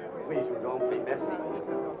plaît. Oui, je vous en prie, merci.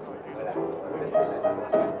 Voilà. Restez là.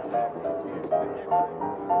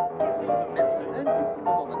 Merci. Un tout petit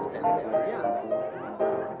moment, mademoiselle. Merci bien.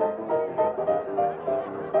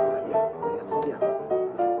 Très bien. Merci bien.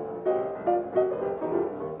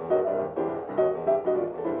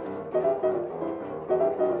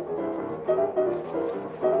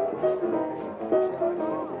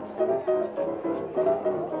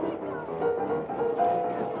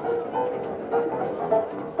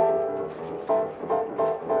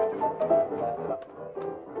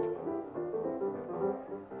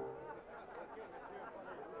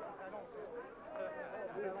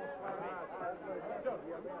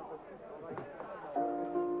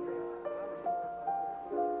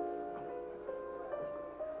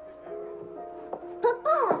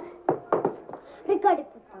 Papa! Regardez,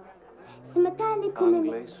 papa. Ce matin, les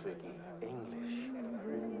communes... English, Vicky. English.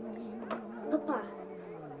 Papa,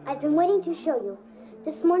 I've been waiting to show you.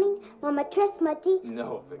 This morning, Mama dressed m'a dit...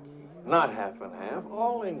 No, Vicky. Not half and half.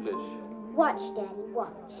 All English. Watch, Daddy,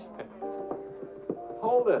 watch.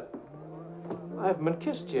 Hold it. I haven't been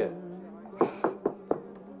kissed yet.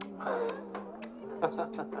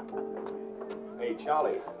 Hey,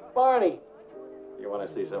 Charlie. Barney. You want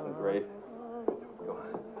to see something great? Go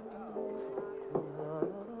on.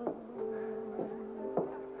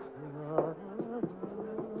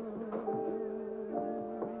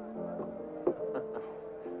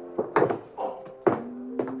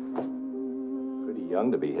 Pretty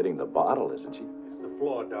young to be hitting the bottle, isn't she? It's the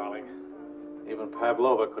floor, darling. Even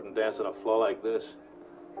Pavlova couldn't dance on a floor like this.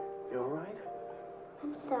 You all right?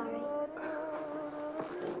 I'm sorry.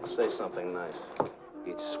 Say something nice.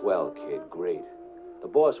 It's swell, kid. Great. The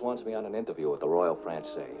boss wants me on an interview with the Royal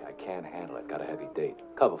Francais. I can't handle it. Got a heavy date.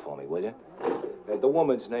 Cover for me, will you? The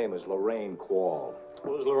woman's name is Lorraine Quall.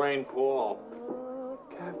 Who's Lorraine Quall?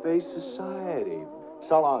 Cafe Society.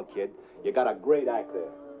 So long, kid. You got a great act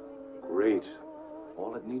there. Great.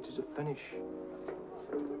 All it needs is a finish.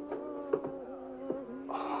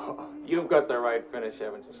 Oh, you've got the right finish,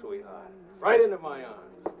 haven't you, sweetheart? Right into my arms.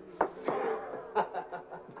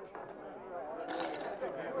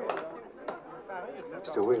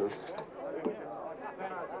 Mr. Wills.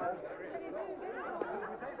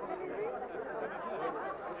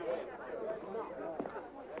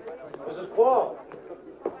 Mrs. Quall.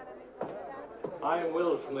 I am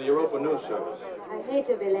Wills from the Europa News Service. I hate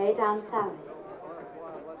to be late. I'm sorry.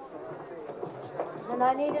 And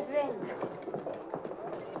I need a drink.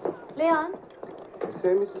 Leon?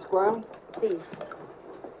 Say, Mrs. Quall? Please.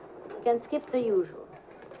 You can skip the usual.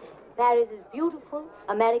 Paris is beautiful.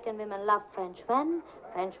 American women love Frenchmen.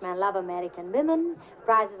 Frenchmen love American women.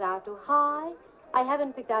 Prices are too high. I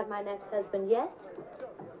haven't picked out my next husband yet.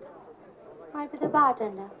 Might be the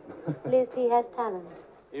bartender. At least he has talent.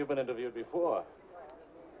 You've been interviewed before.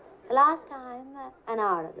 The last time, an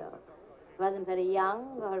hour ago. He wasn't very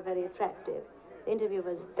young or very attractive. The interview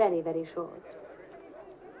was very, very short.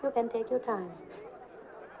 You can take your time.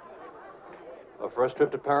 A first trip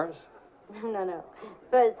to Paris? No.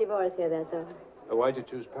 First divorce here, that's all. Why'd you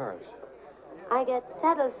choose Paris? I get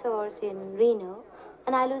saddle sores in Reno,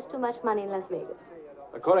 and I lose too much money in Las Vegas.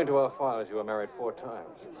 According to our files, you were married 4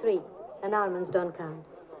 times. 3. Annulments don't count.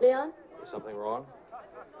 Leon? Is something wrong?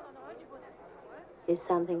 Is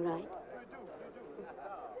something right?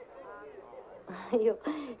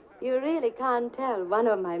 You really can't tell one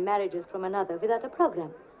of my marriages from another without a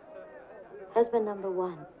program. Husband number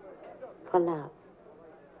 1, for love.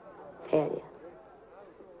 Failure.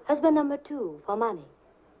 Husband number 2, for money.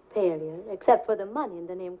 Failure, except for the money and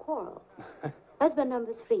the name Quarrel. Husband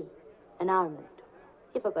number 3, annulment.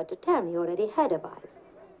 He forgot to tell me he already had a wife.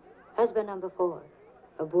 Husband number 4,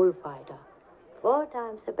 a bullfighter. 4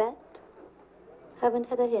 times a bet. Haven't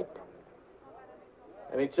had a hit.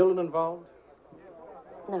 Any children involved?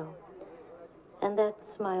 No. And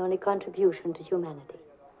that's my only contribution to humanity.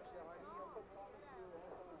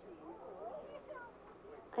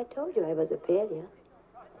 I told you I was a failure.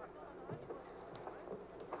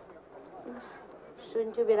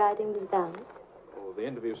 Shouldn't you be writing this down? Oh, the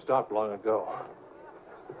interview stopped long ago.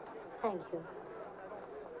 Thank you.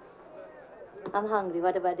 I'm hungry.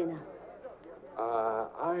 What about dinner?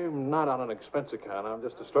 I'm not on an expense account. I'm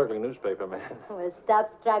just a struggling newspaper man. Well, stop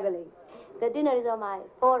struggling. The dinner is on my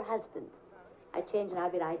 4 husbands. I change and I'll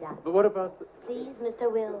be right down. But what about the... Please,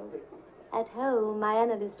 Mr. Wills. At home, my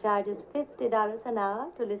analyst charges $50 an hour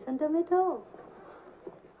to listen to me talk.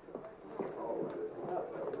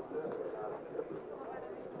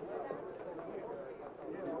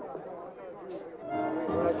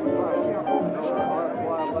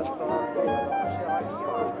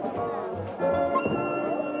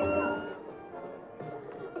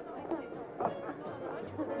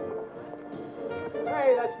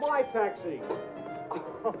 Hey, that's my taxi.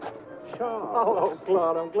 Charles. Hello,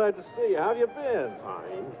 Claude. I'm glad to see you. How have you been?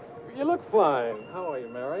 Fine. You look fine. How are you,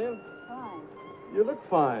 Marion? Fine. You look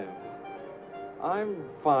fine. I'm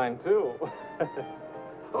fine, too.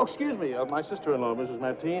 Oh, excuse me. My sister-in-law, Mrs.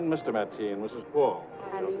 Mateen, Mr. Mateen, Mrs. Paul.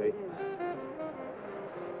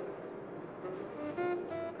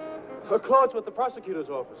 Claude's with the prosecutor's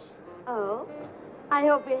office. Oh? I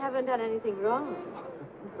hope we haven't done anything wrong.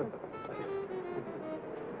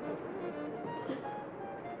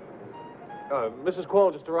 Mrs.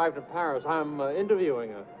 Quall just arrived in Paris. I'm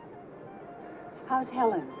interviewing her. How's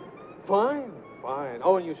Helen? Fine, fine.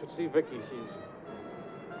 Oh, and you should see Vicky. She's...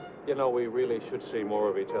 You know, we really should see more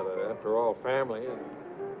of each other. After all, family and...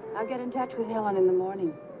 I'll get in touch with Helen in the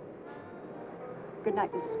morning. Good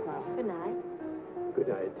night, Mrs. Quall. Good night. Good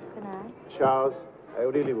night. Good night. Charles, I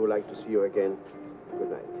really would like to see you again. Good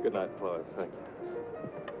night. Good night, Claude. Thank you.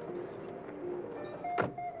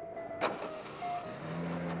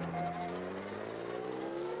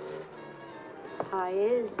 How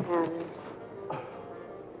is Helen?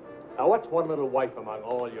 Now, what's one little wife among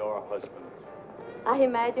all your husbands? I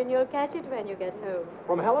imagine you'll catch it when you get home.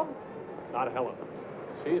 From Helen? Not Helen.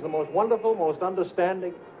 She's the most wonderful, most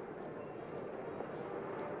understanding.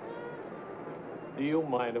 Do you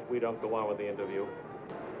mind if we don't go on with the interview?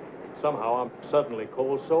 Somehow I'm suddenly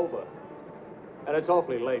cold sober. And it's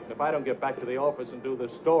awfully late, and if I don't get back to the office and do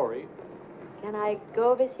this story... Can I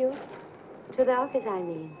go with you? To the office, I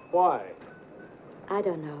mean. Why? I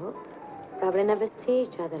don't know. Probably never see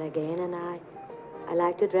each other again, and I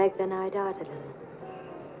like to drag the night out a little.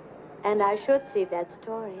 And I should see that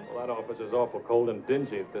story. Well, that office is awful cold and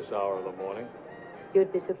dingy at this hour of the morning.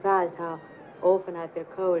 You'd be surprised how often I feel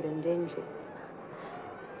cold and dingy.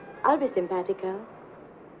 I'll be simpatico.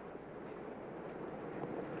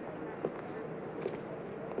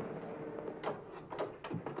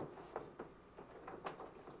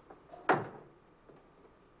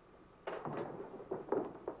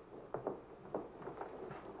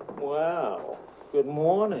 Well, good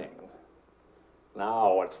morning.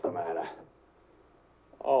 Now, what's the matter?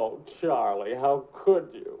 Oh, Charlie, how could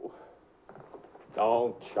you?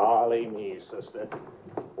 Don't Charlie me, sister.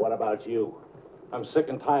 What about you? I'm sick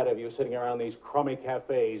and tired of you sitting around these crummy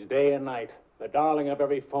cafes day and night, the darling of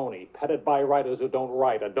every phony, petted by writers who don't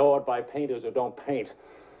write, adored by painters who don't paint.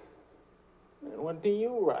 And what do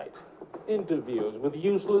you write? Interviews with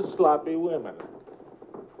useless, sloppy women.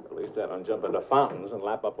 At least I don't jump into fountains and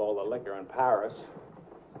lap up all the liquor in Paris.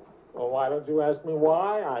 Well, why don't you ask me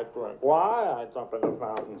why I drink? Why I jump into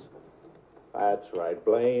fountains? That's right.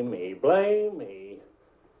 Blame me. Blame me.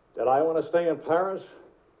 Did I want to stay in Paris?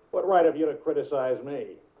 What right have you to criticize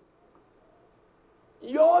me?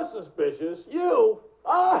 You're suspicious. You?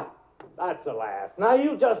 Ah! That's a laugh. Now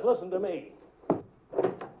you just listen to me.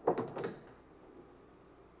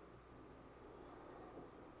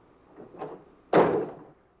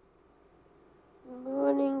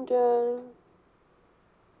 Morning, darling.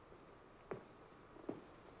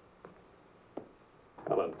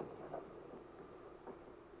 Helen.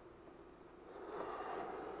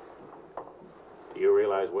 Do you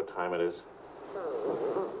realize what time it is?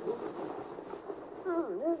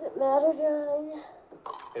 Does it matter, darling?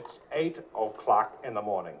 It's 8 o'clock in the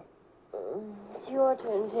morning. It's your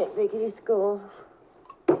turn to take Vicky to school.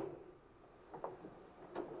 Do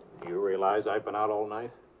you realize I've been out all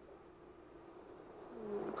night?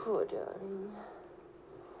 Poor darling.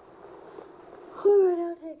 All right,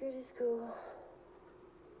 I'll take her to school.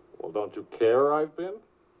 Well, don't you care I've been?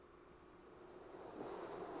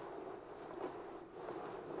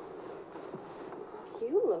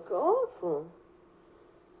 You look awful.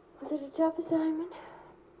 Was it a tough assignment?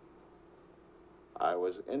 I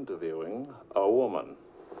was interviewing a woman.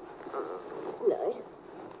 It's nice.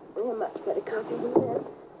 We have much better coffee than that.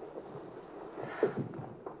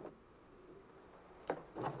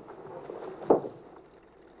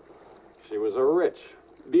 She was a rich,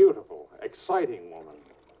 beautiful, exciting woman.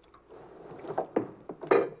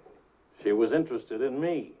 She was interested in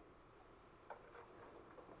me.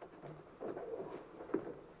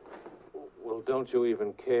 Well, Well, don't you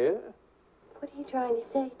even care? What are you trying to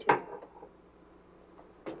say to her?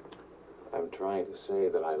 I'm trying to say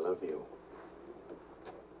that I love you.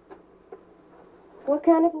 What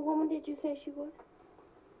kind of a woman did you say she was?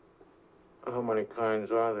 How many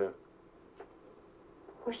kinds are there?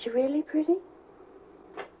 Was she really pretty?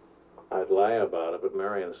 I'd lie about it, but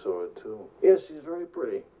Marion saw it, too. Yes, she's very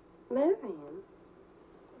pretty. Marion?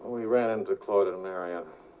 Well, we ran into Claude and Marion.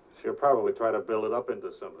 She'll probably try to build it up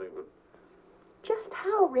into something, but... Just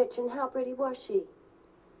how rich and how pretty was she?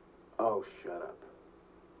 Oh, shut up.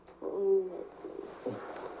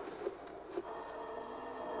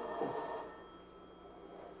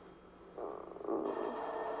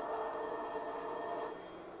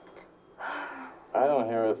 I don't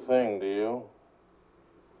hear a thing, do you?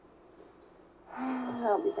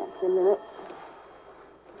 I'll be back in a minute.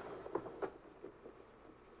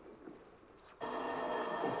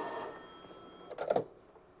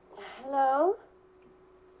 Hello?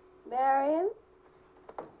 Marion?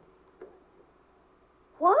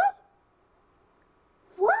 What?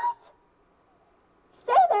 What?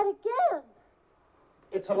 Say that again.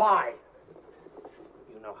 It's a lie.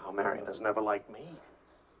 You know how Marion has never liked me.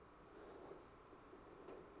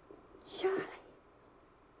 Charlie,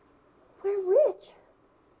 we're rich.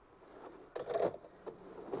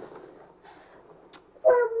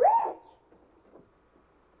 We're rich.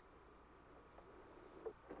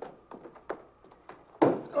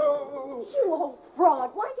 Oh. You old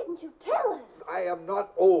fraud, why didn't you tell us? I am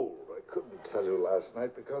not old. I couldn't tell you last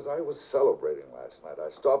night because I was celebrating last night. I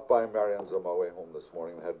stopped by Marion's on my way home this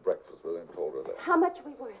morning and had breakfast with her and told her that. How much are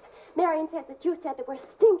we worth? Marion says that you said that we're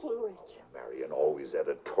stinking rich. Marion always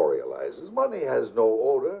editorializes. Money has no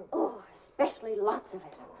odor. Oh, especially lots of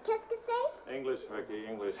it. Qu'est-ce que c'est? English, Vicky,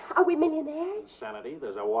 English. Are we millionaires? Insanity.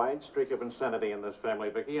 There's a wide streak of insanity in this family,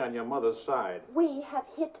 Vicky, on your mother's side. We have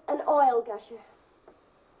hit an oil gusher.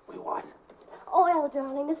 We what? Oil,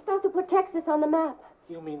 darling, the stuff that put Texas on the map.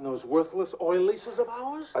 You mean those worthless oil leases of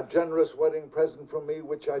ours? A generous wedding present from me,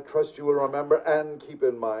 which I trust you will remember and keep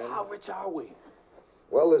in mind. How rich are we?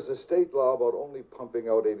 Well, there's a state law about only pumping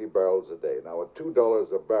out 80 barrels a day. Now, at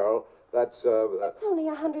 $2 a barrel, that's That's only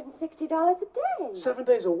 $160 a day. 7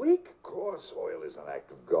 days a week? Of course, oil is an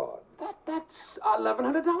act of God. That's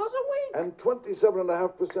 $1,100 a week. And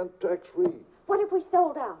 27.5% tax-free. What if we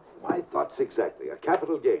sold out? My thoughts exactly. A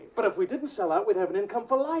capital gain. But if we didn't sell out, we'd have an income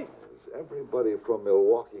for life. Is everybody from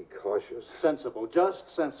Milwaukee cautious? Sensible, just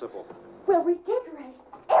sensible. We'll redecorate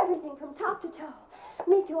everything from top to toe.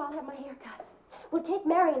 Me too, I'll have my hair cut. We'll take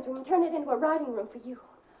Marion's room and turn it into a writing room for you.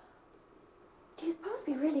 Do you suppose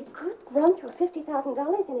we really could run through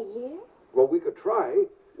 $50,000 in a year? Well, we could try.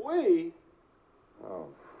 We? Oh.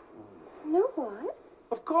 No, what?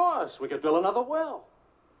 Of course. We could drill another well.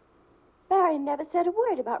 Marion never said a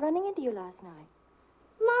word about running into you last night.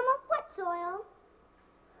 Mama, what's oil?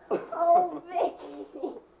 Oh,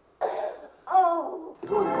 Vicky. Oh.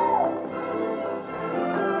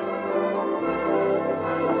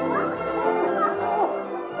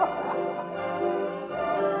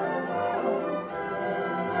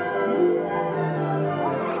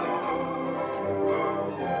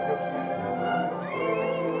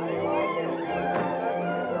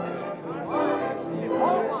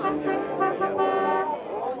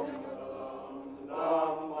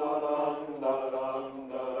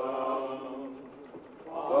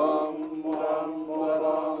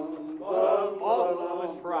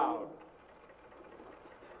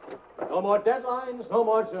 No more deadlines, no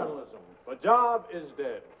more journalism. The job is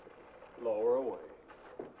dead. Lower away.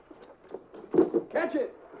 Catch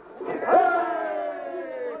it! What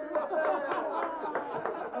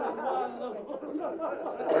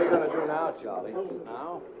are you going to do now, Charlie?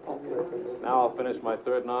 Now? Now I'll finish my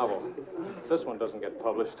third novel. This one doesn't get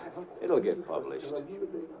published. It'll get published. I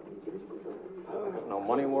got no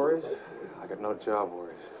money worries. I got no job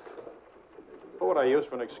worries. What would I use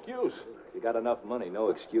for an excuse? You got enough money, no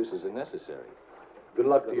excuses are necessary. Good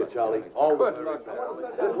luck to you, Charlie. All the Good luck.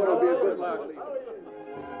 This one will be a good luck.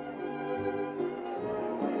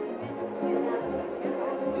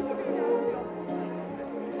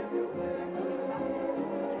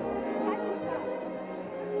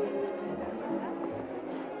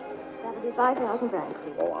 That'll be 5,000 francs.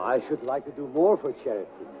 Oh, I should like to do more for charity.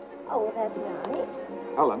 Oh, that's nice.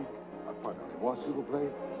 Helen, pardon me, moi, s'il vous plaît?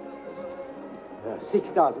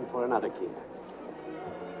 6,000 for another kiss.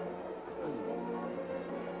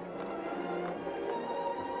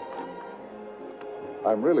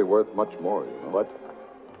 I'm really worth much more, you know. What?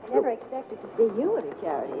 I never expected to see you at a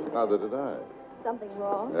charity. Neither did I. Something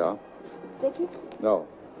wrong? Yeah? Vicky? No,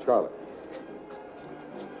 Charlie.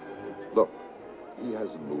 Look, He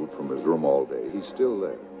hasn't moved from his room all day. He's still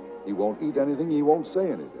there. He won't eat anything. He won't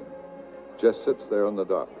say anything. Just sits there in the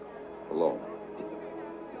dark, alone.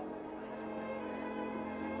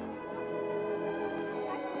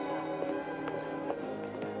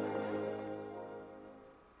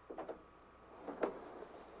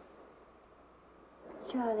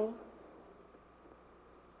 Charlie.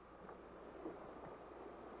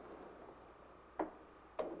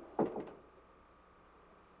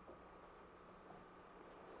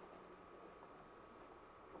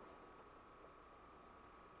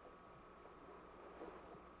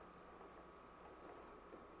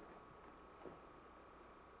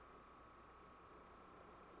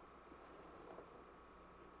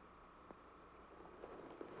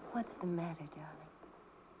 What's the matter, darling?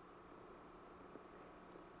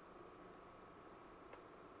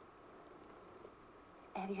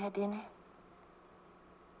 Have you had dinner?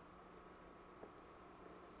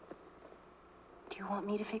 Do you want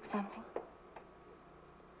me to fix something?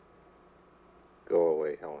 Go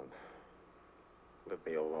away, Helen. Let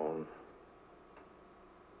me alone.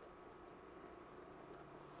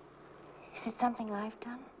 Is it something I've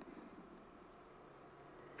done?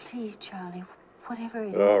 Please, Charlie, whatever it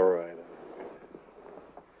is. All right.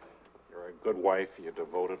 You're a good wife. You're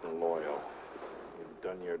devoted and loyal. You've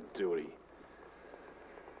done your duty.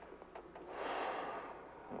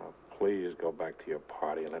 Oh, please go back to your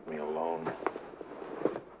party and let me alone.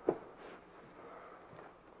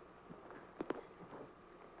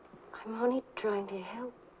 I'm only trying to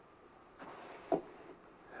help.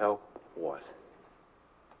 Help what?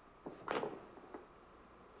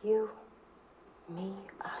 You, me,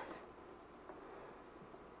 us.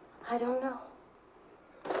 I don't know.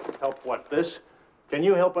 Help what, this? Can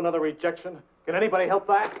you help another rejection? Can anybody help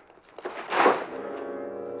that?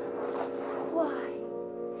 Why?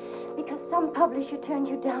 Because some publisher turned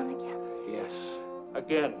you down again? Yes.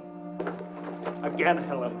 Again. Again,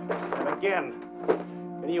 Helen. And again.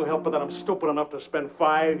 Can you help it that I'm stupid enough to spend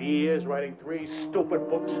 5 years writing 3 stupid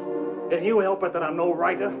books? Can you help it that I'm no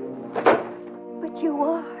writer? But you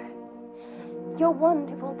are. You're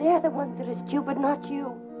wonderful. They're the ones that are stupid, not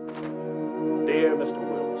you. Dear Mr.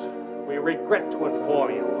 Wills, we regret to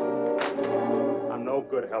inform you. I'm no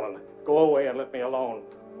good, Helen. Go away and let me alone.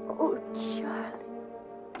 Oh, Charlie.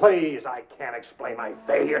 Please, I can't explain my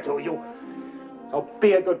failure to you. So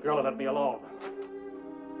be a good girl and let me alone.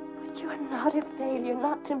 But you're not a failure,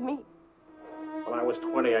 not to me. When I was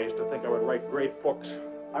 20, I used to think I would write great books.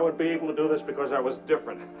 I would be able to do this because I was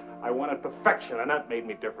different. I wanted perfection, and that made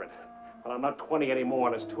me different. But I'm not 20 anymore,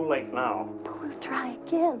 and it's too late now. We'll try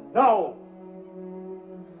again. No!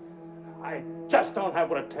 I just don't have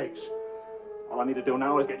what it takes. All I need to do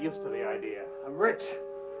now is get used to the idea. I'm rich.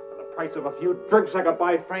 For the price of a few drinks, I could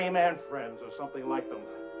buy fame and friends, or something like them.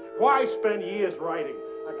 Why spend years writing?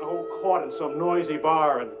 I can hold court in some noisy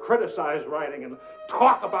bar and criticize writing and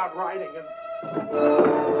talk about writing and...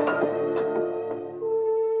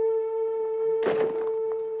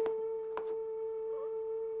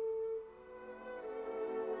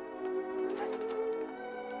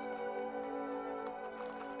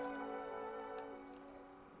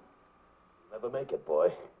 Never make it,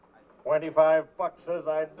 boy. $25 says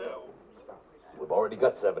I do. We've already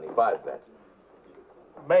got 75, bet.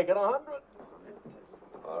 Make it 100.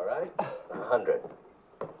 All right, 100.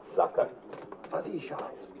 Sucker. Vas-y,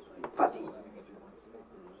 Charles. Vas-y.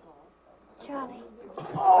 Charlie.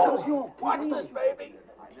 Oh, watch this, baby.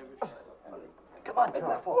 Come on,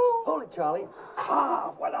 Charlie. Hold it, Charlie.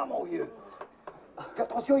 Ah, voilà, mon vieux. Fais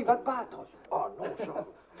attention, il va te battre. Oh, non, Charles.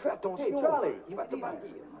 Fais attention. Hey, Charlie, il va te battre.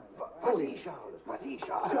 Vas-y, Charles. Vas-y,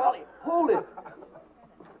 Charles. Charlie, hold it.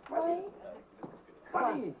 Vas-y.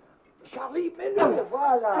 Vas-y. Charlie, mets-le.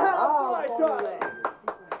 Voilà. Ah, Charlie.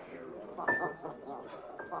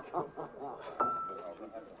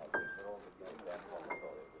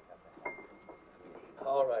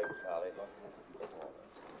 All right, Charlie.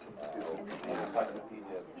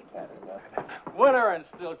 Winner and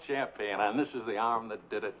still champion, and this is the arm that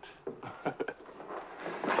did it.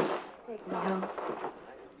 Take me home.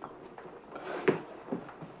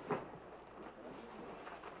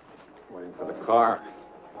 Waiting for the car.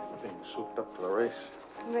 Being souped up for the race.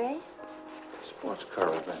 Race? Sports car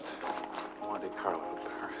event. Monte Carlo,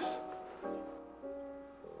 Paris.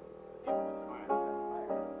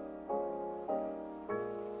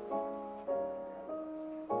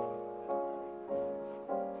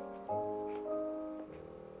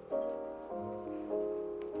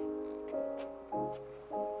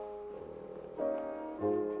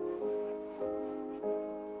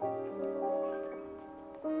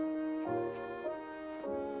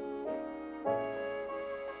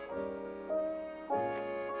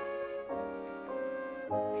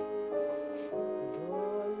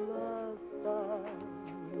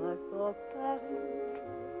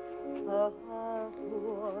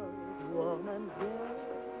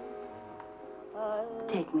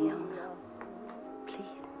 Take me home now, please.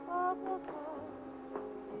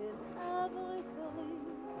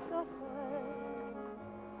 That's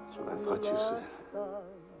what I thought you said.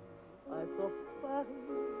 I saw Paris,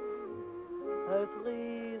 her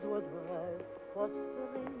trees were dressed for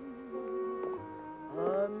spring,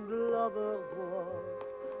 and lovers walked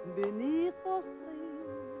beneath those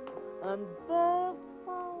trees, and birds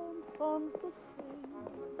found songs to sing.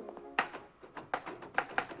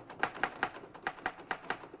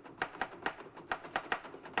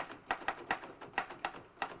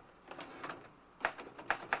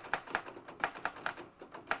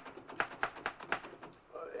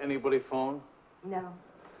 Anybody phone? No.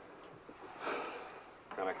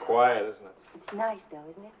 Kind of quiet, isn't it? It's nice, though,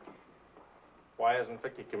 isn't it? Why hasn't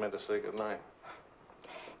Vicky come in to say goodnight?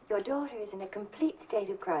 Your daughter is in a complete state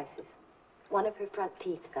of crisis. One of her front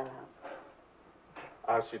teeth fell out.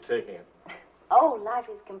 How's she taking it? Oh, life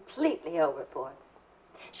is completely over for her.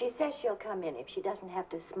 She says she'll come in if she doesn't have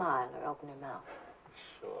to smile or open her mouth.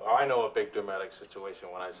 Sure. I know a big dramatic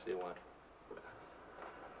situation when I see one.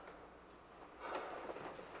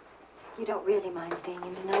 You don't really mind staying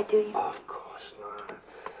in tonight, do you? Of course not.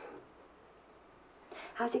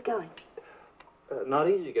 How's it going? Not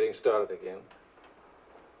easy getting started again.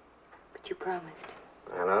 But you promised.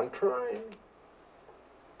 And I'm trying.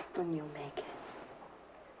 And you'll make it.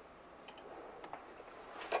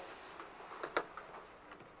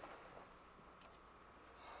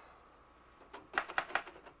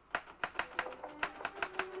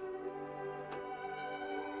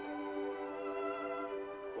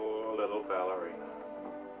 Poor little ballerina.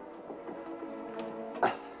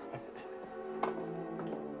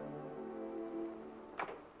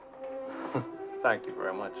 Thank you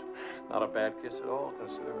very much. Not a bad kiss at all,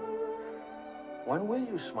 considering. When will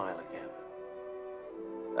you smile again?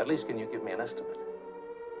 At least can you give me an estimate?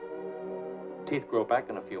 Teeth grow back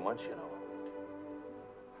in a few months, you know.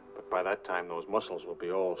 But by that time, those muscles will be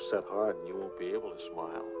all set hard and you won't be able to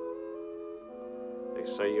smile. They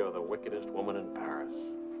say you're the wickedest woman in Paris.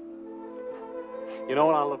 You know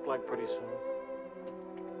what I'll look like pretty soon?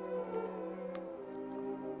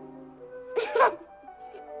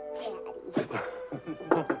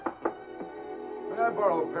 May I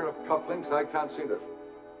borrow a pair of cufflinks? I can't seem to...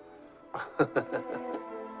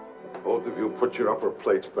 Both of you put your upper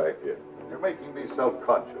plates back in. You're making me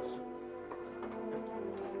self-conscious.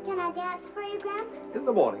 Can I dance for you, Grandpa? In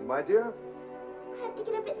the morning, my dear. I have to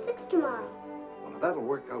get up at 6 tomorrow. Well, that'll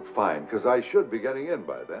work out fine, because I should be getting in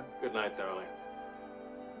by then. Good night, darling.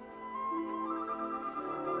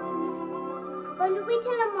 Bonne nuit,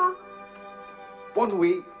 maman. Bonne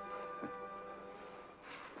nuit.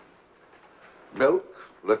 Milk,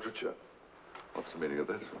 literature. What's the meaning of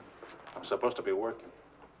this? I'm supposed to be working.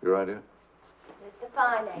 Your idea? It's a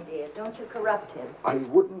fine idea. Don't you corrupt him. I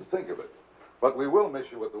wouldn't think of it. But we will miss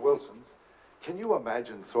you with the Wilsons. Can you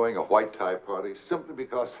imagine throwing a white tie party simply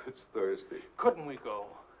because it's Thursday? Couldn't we go?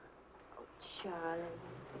 Oh, Charlie.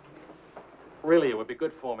 Really, it would be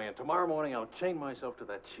good for me. And tomorrow morning, I'll chain myself to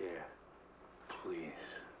that chair.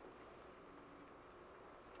 Please.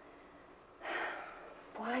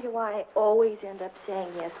 Why do I always end up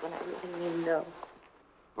saying yes when I really mean no?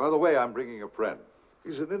 By the way, I'm bringing a friend.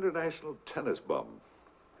 He's an international tennis bum.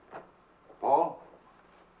 Paul?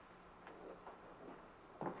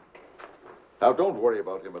 Now, don't worry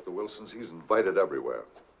about him at the Wilsons. He's invited everywhere.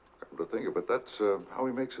 Come to think of it, that's how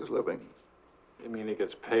he makes his living. You mean he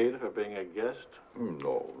gets paid for being a guest?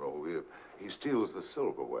 No. He steals the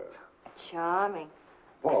silverware. Charming.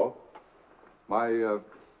 Paul, my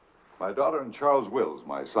daughter and Charles Wills,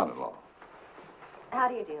 my son-in-law. How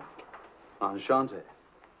do you do? Enchanté.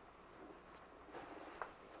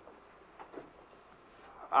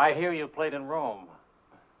 I hear you played in Rome.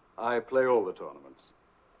 I play all the tournaments.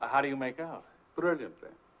 How do you make out? Brilliantly.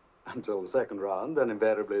 Until the second round, then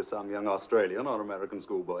invariably some young Australian or American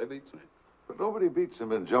schoolboy beats me. But nobody beats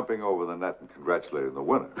him in jumping over the net and congratulating the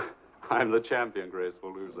winner. I'm the champion,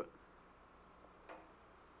 graceful loser.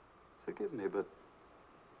 Forgive me, but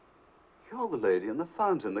you're the lady in the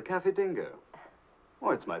fountain, the Café Dingo.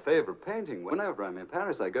 Oh, it's my favorite painting. Whenever I'm in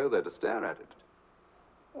Paris, I go there to stare at it.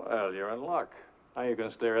 Well, you're in luck. Now you can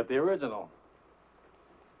stare at the original.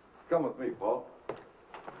 Come with me, Paul.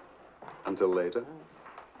 Until later.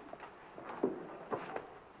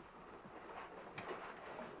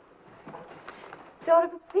 Sort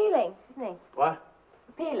of appealing, isn't he? What?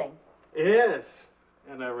 Appealing. Yes,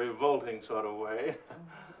 in a revolting sort of way.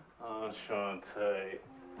 Enchanté.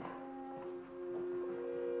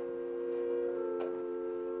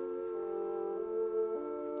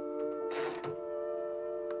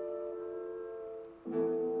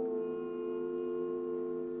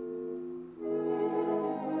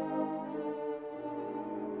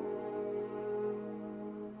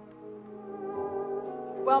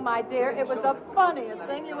 my dear, it was the funniest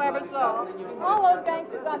thing you ever saw. All those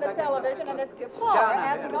gangsters on the television and this kefar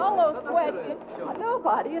asking all those questions.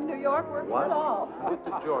 Nobody in New York working at all.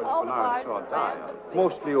 Mr. George Oh, Bernard my Shaw died.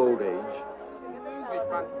 Mostly old age.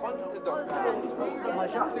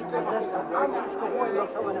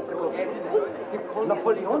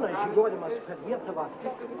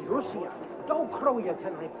 Don't crow you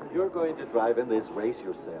tonight. You're going to drive in this race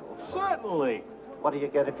yourself. Certainly. What do you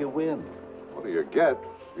get if you win? What do you get?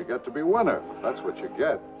 You get to be winner. That's what you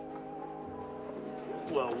get.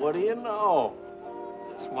 Well, what do you know?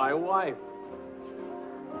 It's my wife.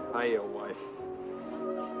 Hiya, wife.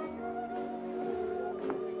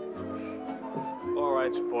 All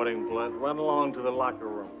right, sporting blood, run along to the locker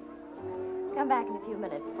room. Come back in a few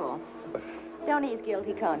minutes, Paul. Don't ease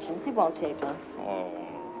guilty conscience. It won't take long. Oh.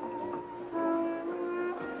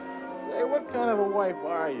 Hey, what kind of a wife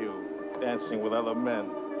are you, dancing with other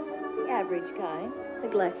men? The average kind.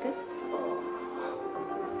 Neglected.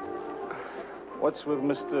 What's with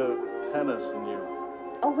Mr. Tennis and you?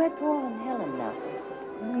 Oh, we're Paul and Helen now.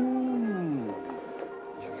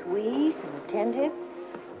 He's sweet and attentive.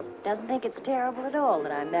 Doesn't think it's terrible at all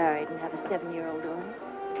that I'm married and have a 7-year-old daughter.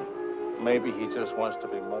 Maybe he just wants to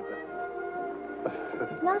be mother.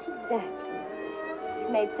 Not exactly. He's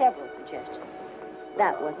made several suggestions.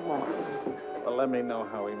 That wasn't one of them. Well, let me know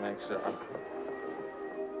how he makes it.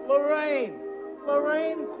 Lorraine!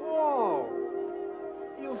 Lorraine Quall!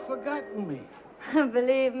 You've forgotten me.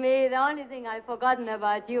 Believe me, the only thing I've forgotten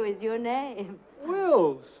about you is your name.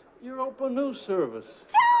 Wills, your open news service.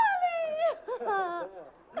 Charlie!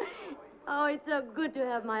 Oh, it's so good to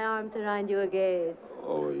have my arms around you again.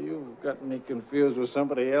 Oh, you've got me confused with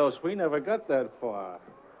somebody else. We never got that far.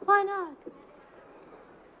 Why not?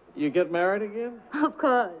 You get married again? Of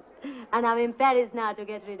course. And I'm in Paris now to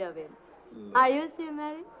get rid of him. Are you still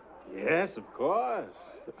married? Yes, of course.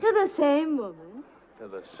 To the same woman? To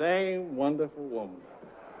the same wonderful woman.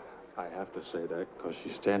 I have to say that because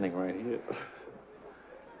she's standing right here.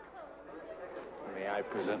 May I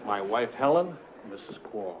present my wife, Helen, Mrs.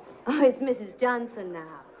 Quall. Oh, it's Mrs. Johnson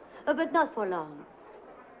now. But not for long.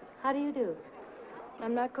 How do you do?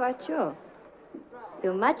 I'm not quite sure.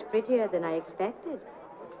 You're much prettier than I expected.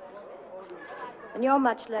 And you're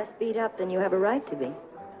much less beat up than you have a right to be.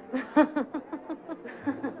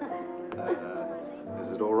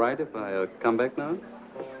 Is it all right if I come back now?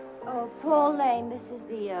 Oh, Paul Lane, this is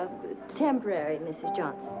the temporary Mrs.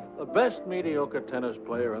 Johnson. The best mediocre tennis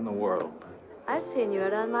player in the world. I've seen you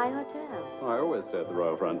around my hotel. Oh, I always stay at the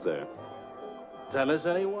Royal Francais. Tennis,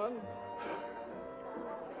 anyone?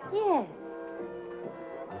 Yes.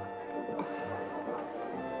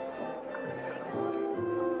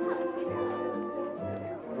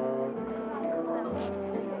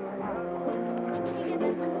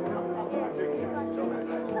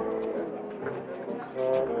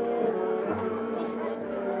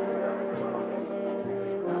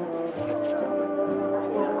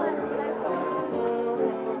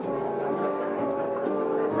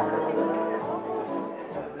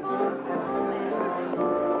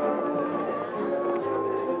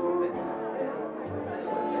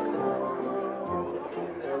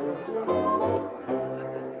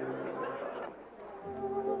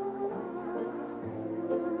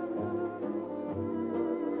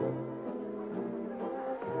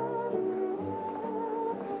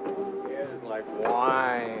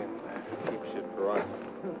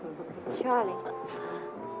 Charlie,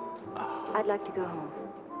 I'd like to go home.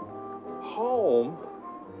 Home?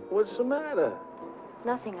 What's the matter?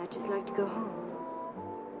 Nothing. I'd just like to go home.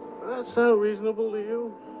 That sound reasonable to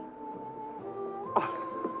you?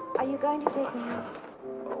 Are you going to take me home?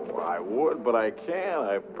 Oh, I would, but I can't.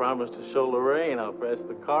 I promised to show Lorraine how fast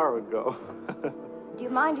the car would go. Do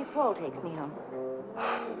you mind if Paul takes me home?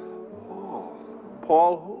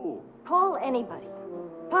 Paul who? Paul anybody.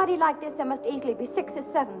 Party like this, there must easily be 6 or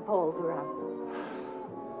 7 Pauls around.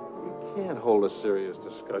 You can't hold a serious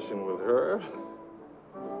discussion with her.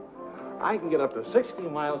 I can get up to 60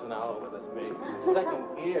 miles an hour with this baby.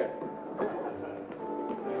 Second gear.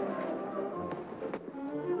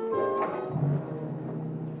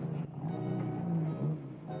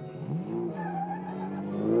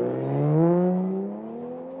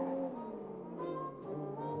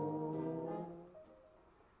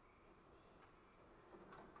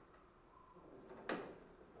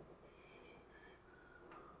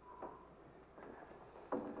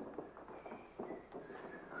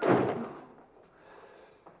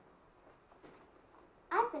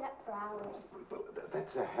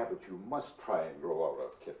 That's a habit you must try and grow out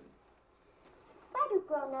of, kitten. Why do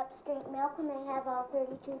grown-ups drink milk when they have all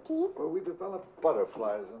 32 teeth? Well, we develop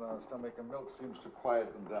butterflies in our stomach, and milk seems to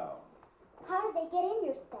quiet them down. How do they get in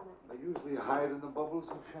your stomach? They usually hide in the bubbles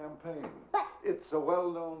of champagne. But it's a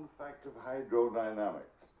well-known fact of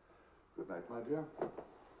hydrodynamics. Good night, my dear.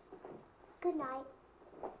 Good night.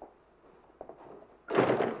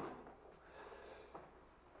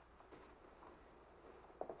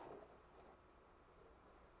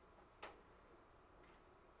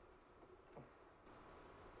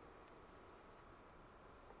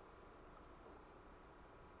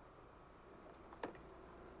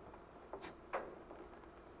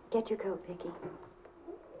 Get your coat, Vicky.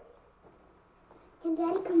 Can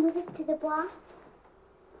Daddy come with us to the Bois?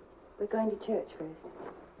 We're going to church first.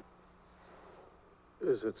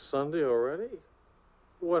 Is it Sunday already?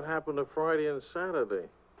 What happened to Friday and Saturday?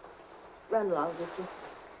 Run along, Vicky.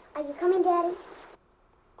 Are you coming, Daddy?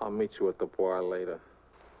 I'll meet you at the bar later.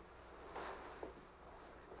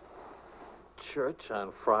 Church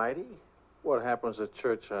on Friday? What happens at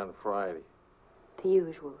church on Friday? The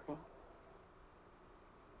usual thing.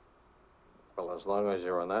 Well, as long as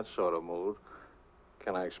you're in that sort of mood,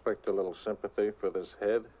 can I expect a little sympathy for this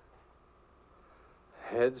head?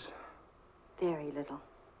 Heads? Very little.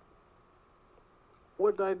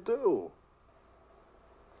 What'd I do?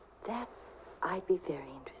 That I'd be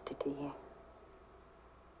very interested to hear.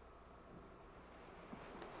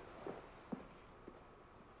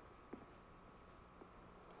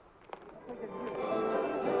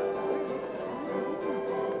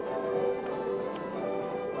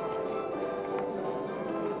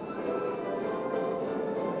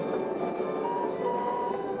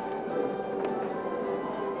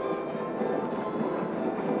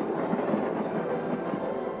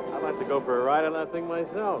 Go for a ride on that thing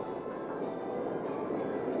myself.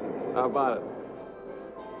 How about it?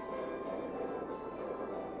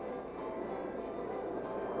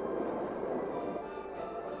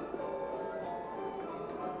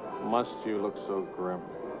 Must you look so grim?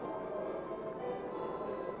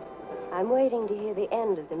 I'm waiting to hear the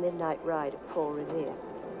end of the midnight ride of Paul Revere.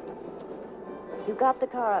 You got the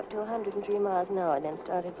car up to 103 miles an hour, then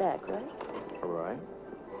started back, right? Right.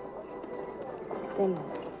 Then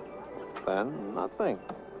what? Then, nothing.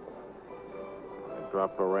 I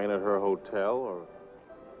dropped Lorraine at her hotel, or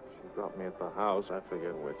she dropped me at the house. I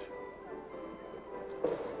forget which.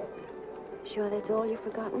 Sure that's all you've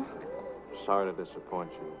forgotten? Sorry to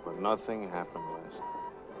disappoint you, but nothing happened last night.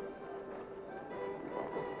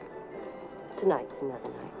 Tonight's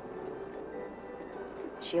another night.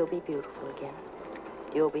 She'll be beautiful again.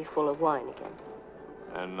 You'll be full of wine again.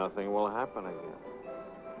 And nothing will happen again.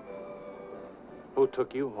 Who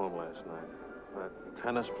took you home last night? That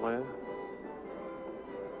tennis player?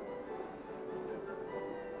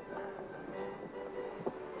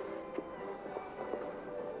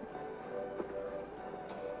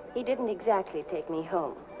 He didn't exactly take me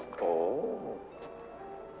home. Oh.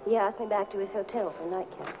 He asked me back to his hotel for a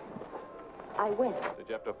nightcap. I went. Did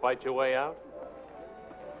you have to fight your way out?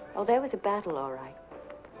 Oh, there was a battle, all right.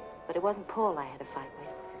 But it wasn't Paul I had to fight with.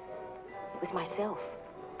 It was myself.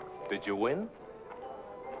 Did you win?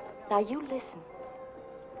 Now, you listen.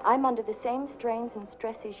 I'm under the same strains and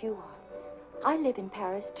stress as you are. I live in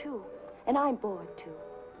Paris, too. And I'm bored, too.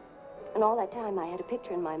 And all that time, I had a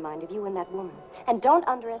picture in my mind of you and that woman. And don't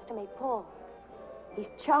underestimate Paul. He's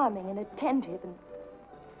charming and attentive and...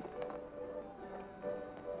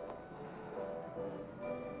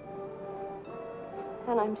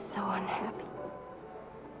 And I'm so unhappy.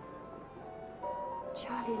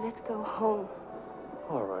 Charlie, let's go home.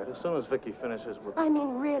 All right, as soon as Vicky finishes with... I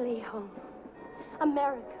mean, really home.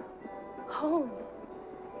 America. Home.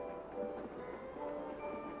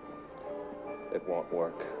 It won't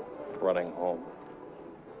work. Running home.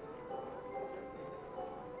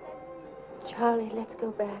 Charlie, let's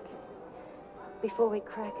go back. Before we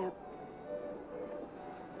crack up.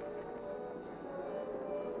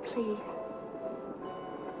 Please.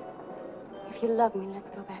 If you love me, let's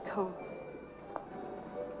go back home.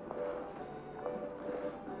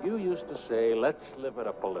 You used to say, let's live it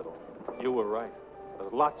up a little. You were right.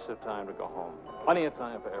 There's lots of time to go home. Plenty of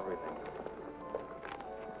time for everything.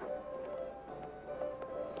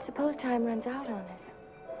 Suppose time runs out on us.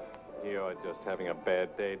 You're just having a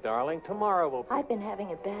bad day, darling. Tomorrow will... I've been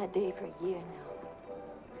having a bad day for a year now.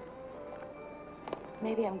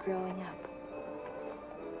 Maybe I'm growing up.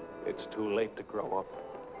 It's too late to grow up.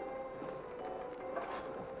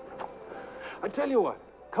 I tell you what,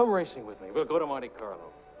 come racing with me. We'll go to Monte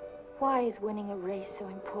Carlo. Why is winning a race so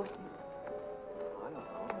important? I don't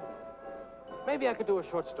know. Maybe I could do a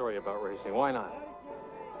short story about racing. Why not?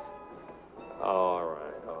 All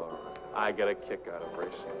right, all right. I I get a kick out of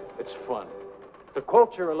racing. It's fun. To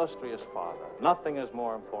quote your illustrious father, nothing is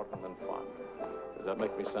more important than fun. Does that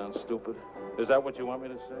make me sound stupid? Is that what you want me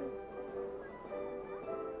to say?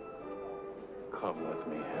 Come with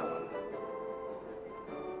me, Helen.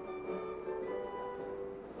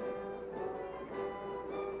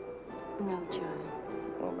 No,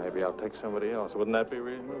 Charlie. Well, maybe I'll take somebody else. Wouldn't that be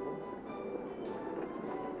reasonable?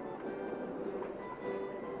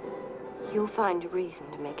 You'll find a reason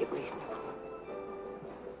to make it reasonable.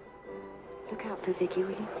 Look out for Vicky, will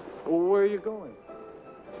you? Well, where are you going?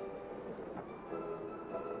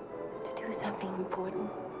 To do something important.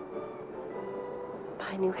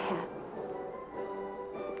 Buy a new hat.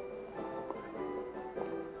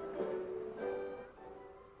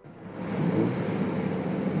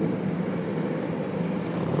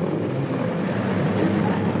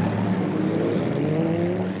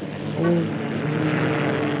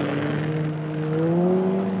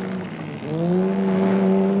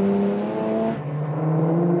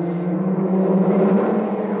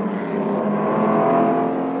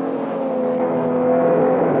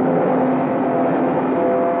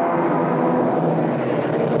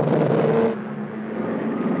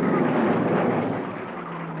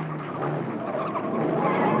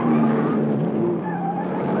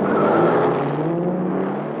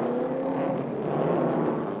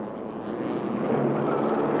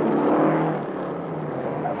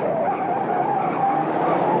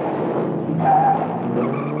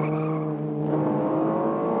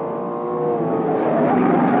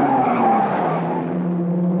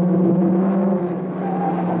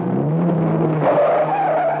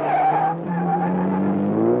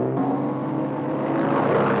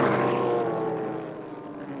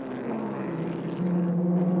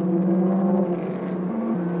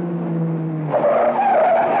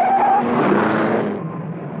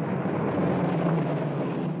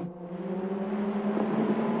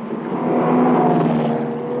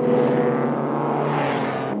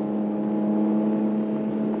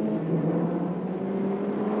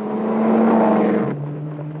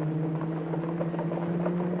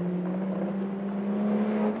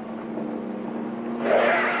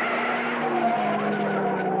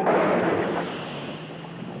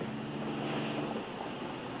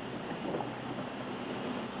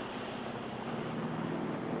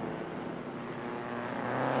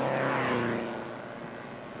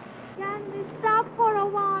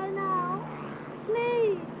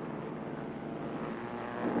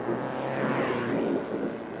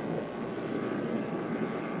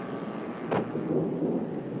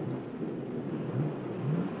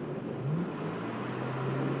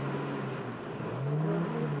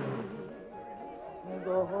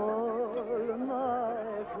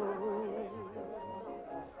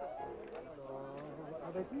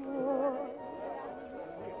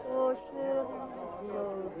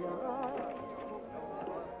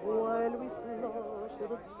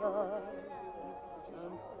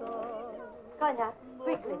 Conrad,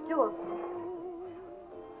 quickly, two of them.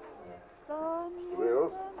 Mr.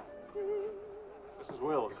 Wills? Mrs.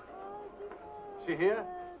 Wills. Is she here?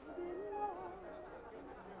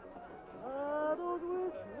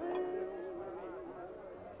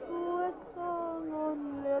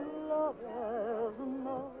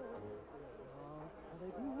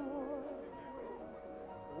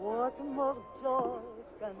 What more joy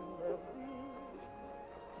can there be?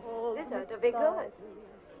 This ought to be good.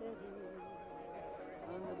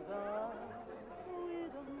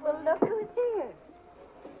 Well, look who's here.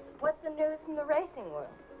 What's the news from the racing world?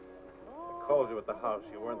 I called you at the house.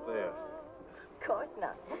 You weren't there. Of course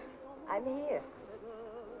not. I'm here.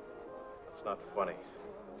 It's not funny.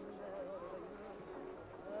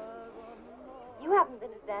 You haven't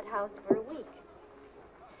been at that house for a week.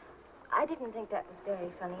 I didn't think that was very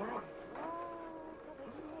funny either.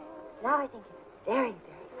 Now I think it's very, very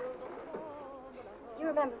funny. You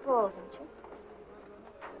remember Paul, don't you?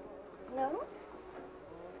 No?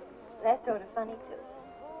 That's sort of funny, too.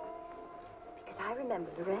 Because I remember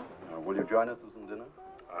Lorraine. Will you join us for some dinner?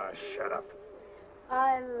 Shut up.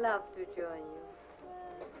 I love to join you.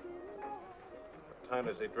 What time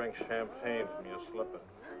does he drink champagne from your slipper?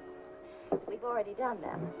 We've already done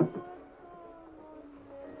that.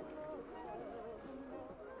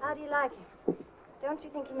 How do you like him? Don't you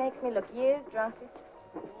think he makes me look years drunker?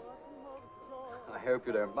 I hope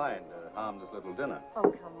you don't mind a harmless little dinner. Oh,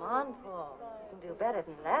 come on, Paul. You can do better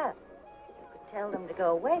than that. You could tell them to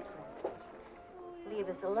go away, for instance. Leave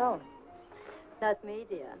us alone. Not me,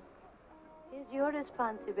 dear. It's your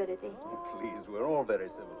responsibility. Please, we're all very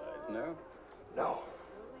civilized, no? No.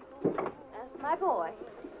 That's my boy.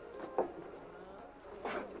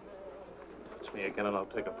 Touch me again and I'll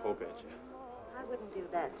take a poke at you. I wouldn't do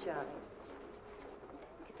that, Charlie.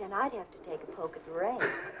 Because then I'd have to take a poke at Ray.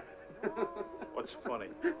 What's funny?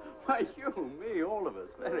 Why, you, me, all of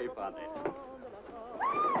us. Very funny.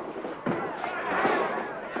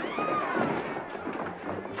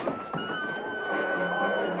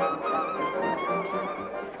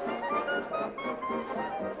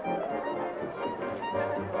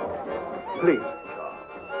 Please,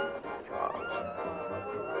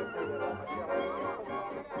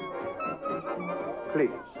 please.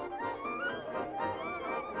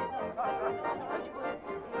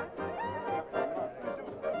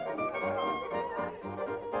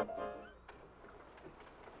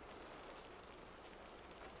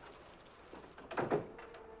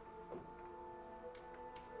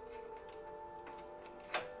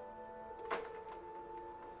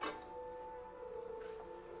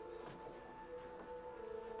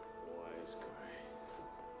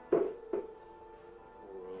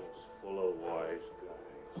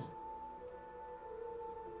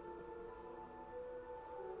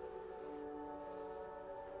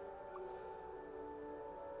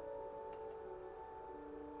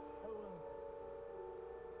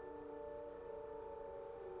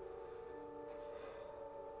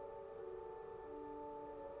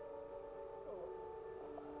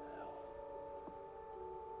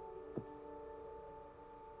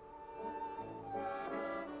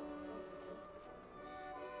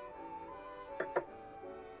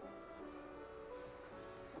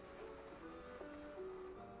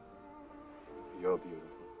 You're beautiful.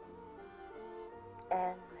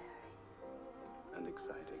 And And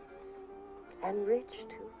exciting. and rich,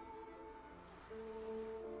 too.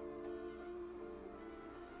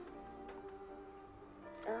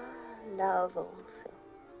 Love also.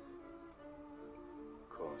 Of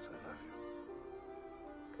course, I love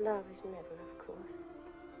you. Love is never, of course.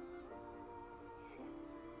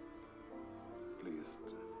 Please,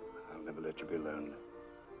 I'll never let you be lonely.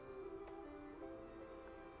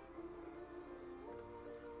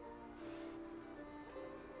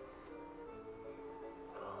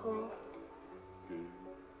 Paul.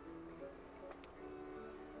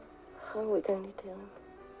 How are we going to tell him?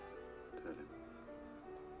 Tell him.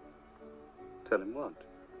 Tell him what?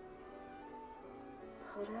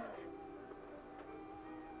 How to ask?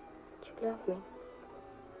 You love me.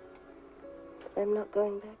 But I'm not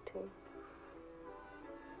going back to him.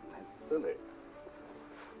 That's silly.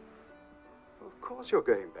 Of course you're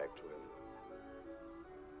going back to him.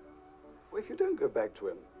 Well, if you don't go back to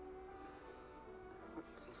him,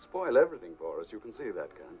 it'll spoil everything for us. You can see that,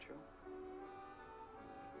 can't you?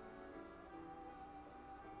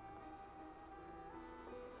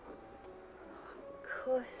 Of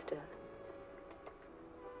course, darling.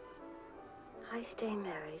 I stay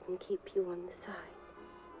married and keep you on the side.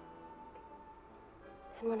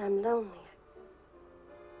 And when I'm lonely,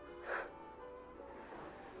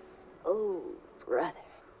 oh, brother.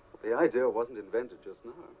 The idea wasn't invented just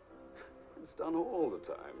now. It's done all the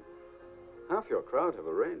time. Half your crowd have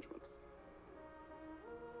arrangements.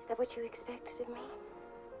 Is that what you expected of me?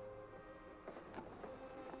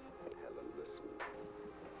 Helen, listen.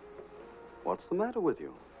 What's the matter with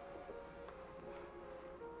you?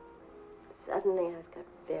 Suddenly, I've got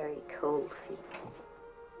very cold feet.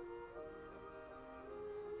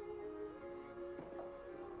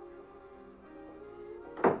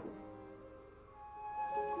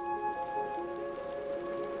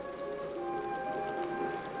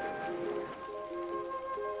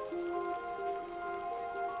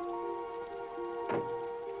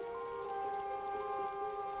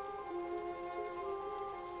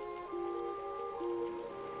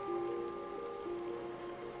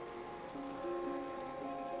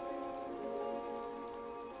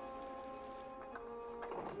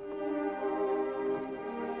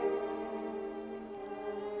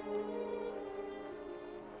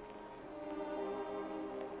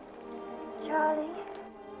 Charlie?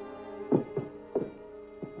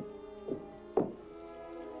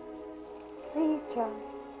 Please, Charlie.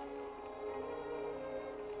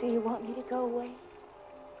 Do you want me to go away?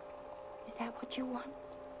 Is that what you want?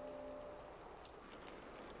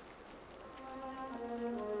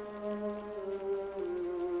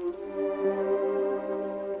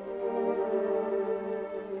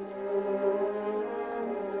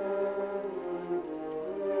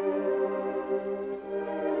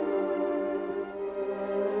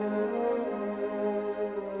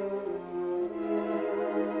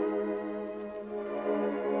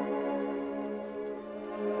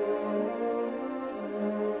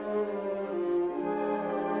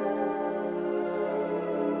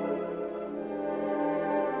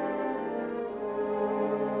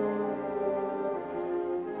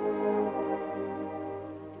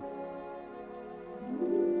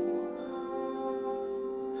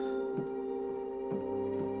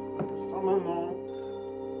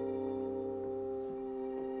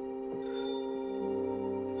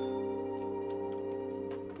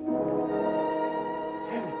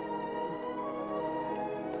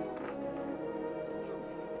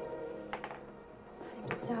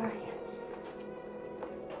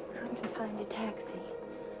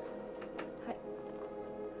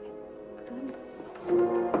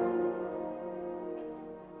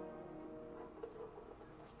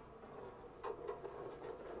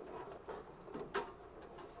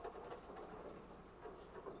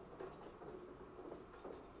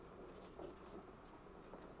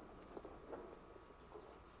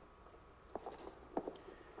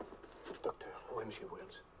 monsieur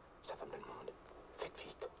Wells. Sa femme me demande. Faites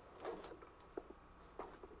vite.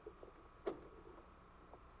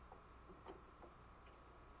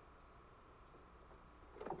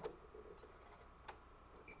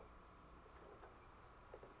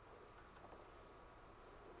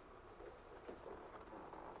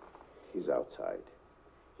 He's outside.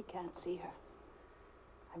 He can't see her.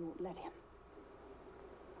 I won't let him.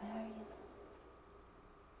 Marion.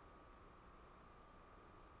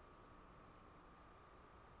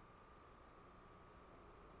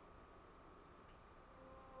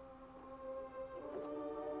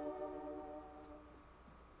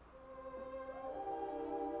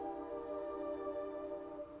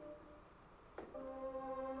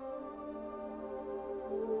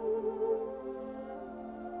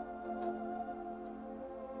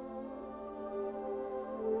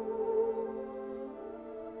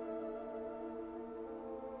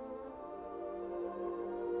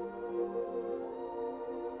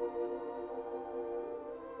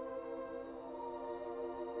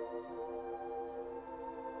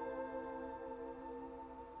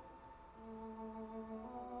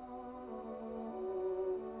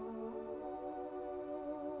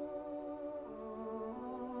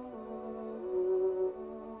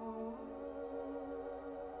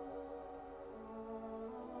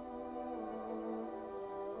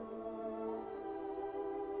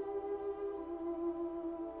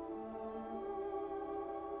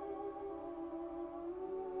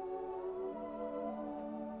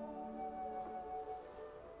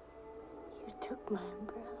 Took my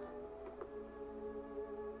umbrella.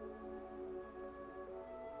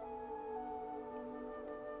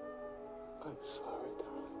 I'm sorry,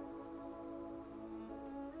 darling.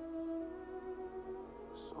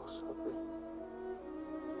 So sorry.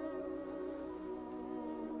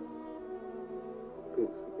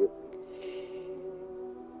 Please forgive me.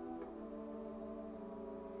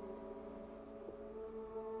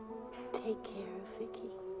 Take care of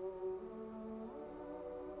Vicky.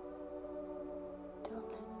 Don't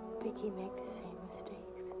let Vicky make the same mistakes.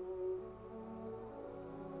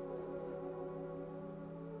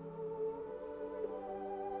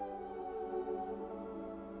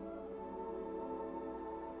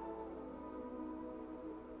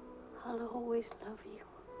 I'll always love you.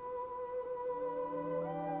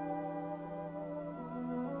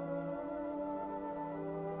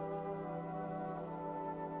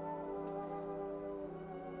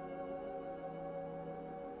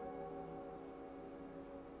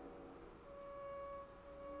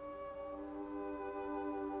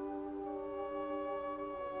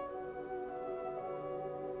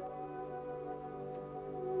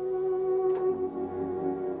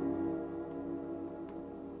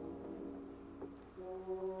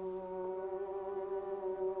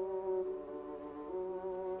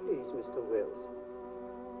 Please, Mr. Wells.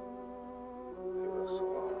 Give us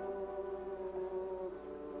one.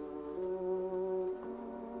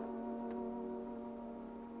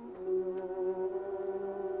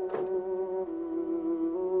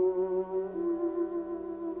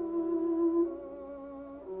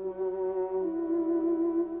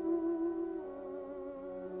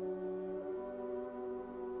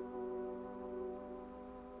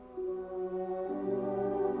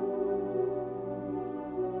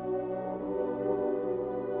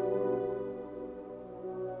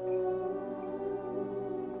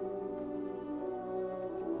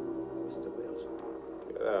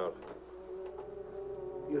 Get out.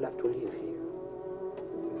 You'll have to leave here.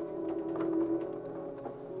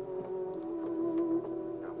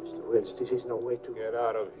 Now, Mr. Wells, this is no way to... Get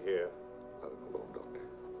out of here. Let him alone, Doctor.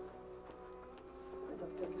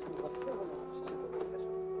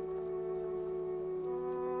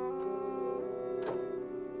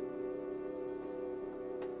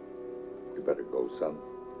 You better go, son.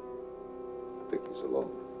 Vicky's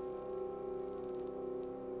alone.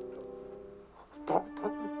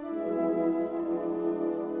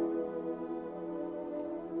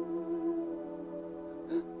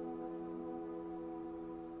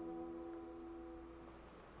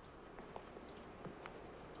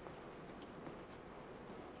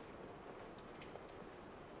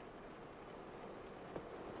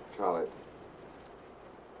 Charlie,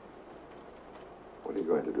 what are you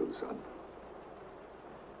going to do, son?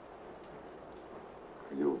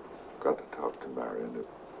 You've got to talk to Marion.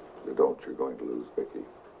 If you don't, you're going to lose Vicky.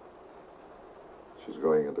 She's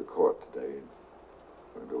going into court today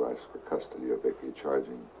and going to ask for custody of Vicky,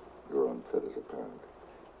 charging you're unfit as a parent.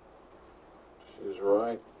 She's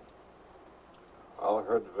right. I'll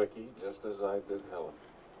hurt Vicky just as I did Helen.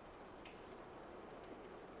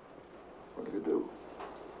 What do you do?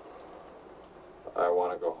 I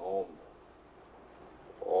want to go home.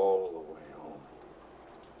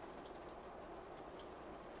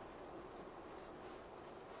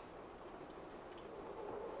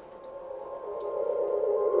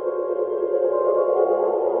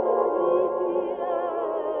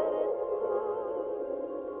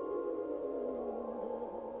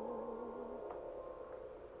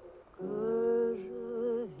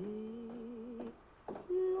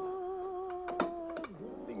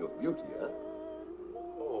 beauty, huh?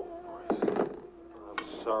 Oh, Maurice. I'm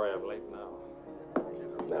sorry I'm late now.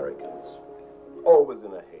 Americans. Always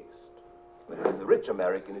in a haste. But if he's a rich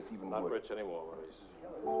American, it's even Not worse. rich anymore, Maurice.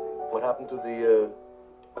 What happened to the,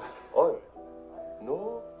 oil?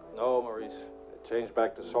 No? No, Maurice. It changed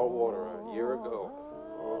back to salt water a year ago.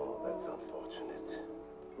 Oh, that's unfortunate.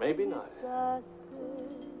 Maybe not.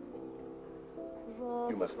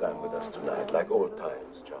 You must dine with us tonight, like old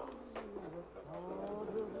times, Charles.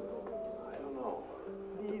 I don't know.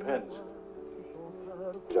 Depends.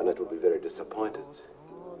 Janet will be very disappointed.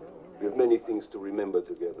 We have many things to remember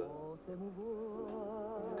together.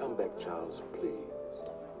 Come back, Charles, please.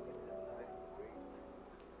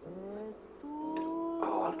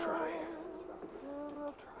 Oh, I'll try.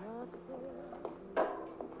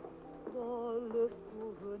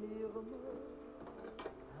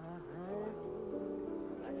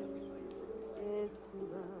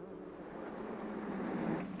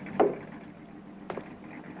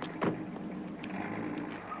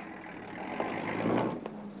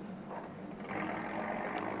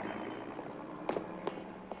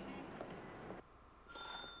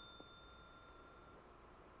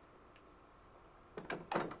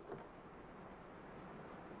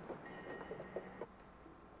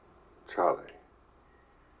 Charlie.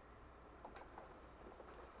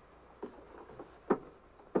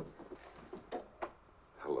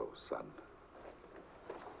 Hello, son.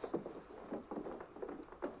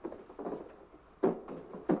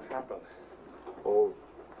 What happened? Oh,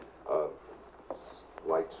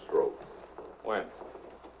 slight stroke. When?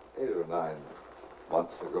 8 or 9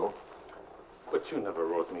 months ago. But you never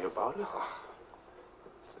wrote me about it.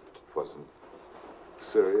 It wasn't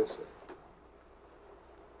serious.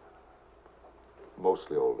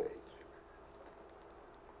 Mostly old age.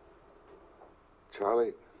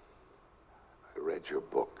 Charlie, I read your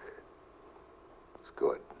book. It's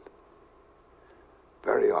good.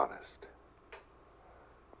 Very honest.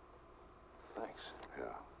 Thanks. Yeah,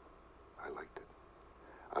 I liked it.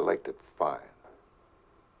 I liked it fine.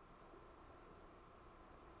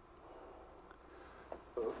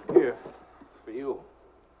 Here, for you.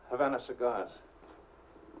 Havana cigars.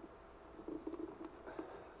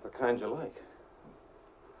 The kind you like.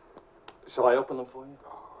 Shall I open them for you?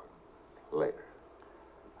 Later.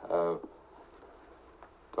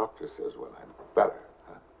 Doctor says when I'm better,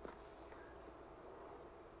 huh?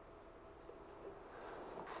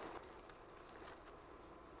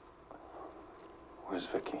 Where's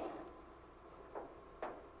Vicky?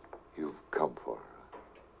 You've come for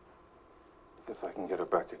her. If I can get her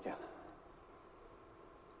back again.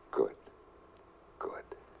 Good. Good.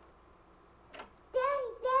 Daddy,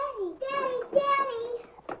 Daddy, Daddy,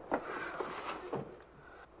 Daddy!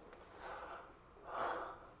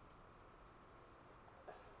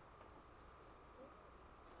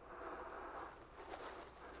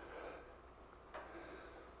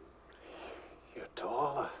 You're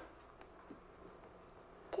taller.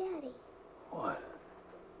 Daddy, What?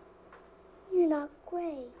 you're not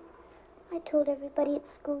gray. I told everybody at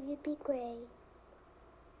school you'd be gray.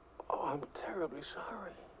 Oh, I'm terribly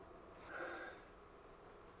sorry.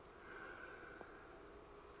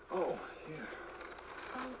 Oh, here.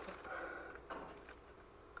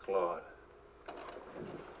 Claude.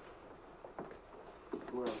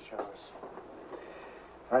 Well, Charles,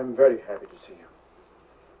 I'm very happy to see you.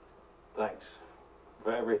 Thanks.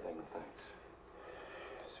 For everything, thanks.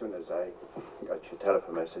 As soon as I got your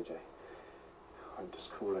telephone message, I went to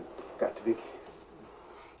school and got to Vicky.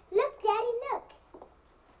 Look, Daddy, look.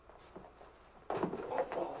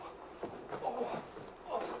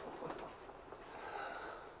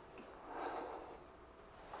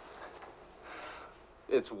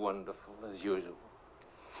 It's wonderful, as usual.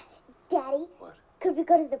 Daddy, What? could we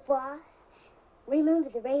go to the bar? Remember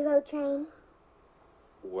the railroad train?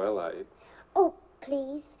 Well, Oh,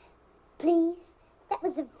 please, please. That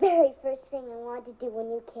was the very first thing I wanted to do when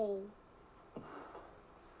you came.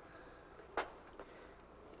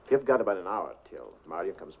 You've got about an hour till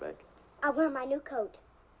Mario comes back. I'll wear my new coat.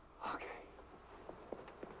 Okay.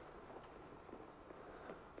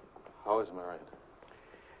 How is Marion?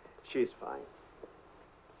 She's fine.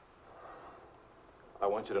 I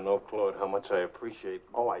want you to know, Claude, how much I appreciate...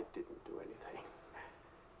 Oh, I didn't do anything.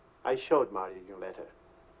 I showed Mario your letter.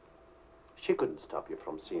 She couldn't stop you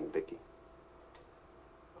from seeing Vicky.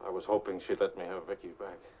 I was hoping she'd let me have Vicky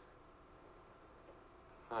back.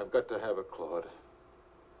 I've got to have her, Claude.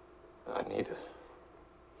 I need her.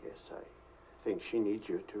 Yes, I think she needs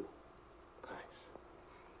you, too. Thanks.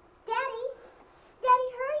 Daddy! Daddy,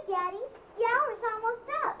 hurry, Daddy. The hour's almost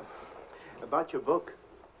up. About your book.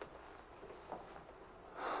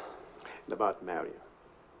 And about Mario.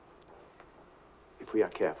 If we are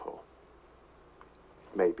careful,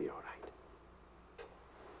 it may be all right.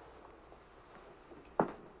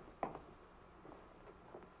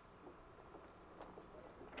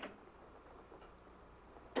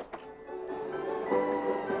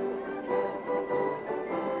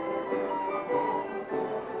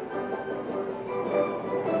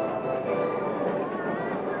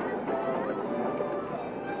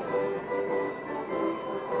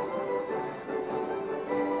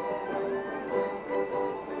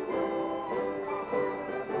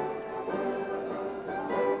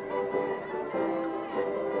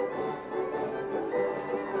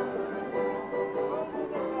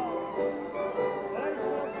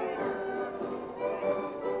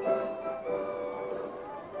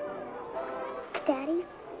 Daddy,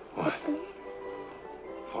 What? what's the matter?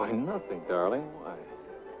 Why, nothing, darling. Why?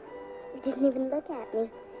 You didn't even look at me.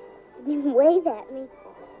 Didn't even wave at me.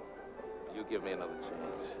 You give me another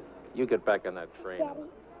chance. You get back on that train. Daddy,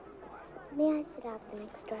 may I sit out the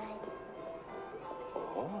next ride?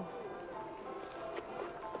 Oh?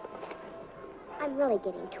 I'm really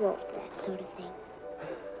getting too old for that sort of thing.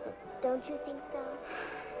 Don't you think so?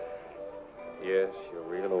 Yes, you're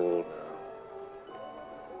real old now.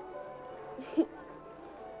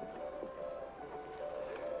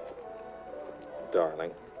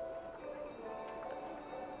 Darling,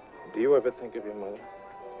 do you ever think of your mother?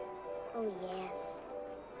 Oh, yes.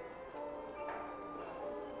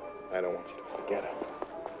 I don't want you to forget her.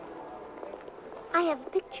 I have a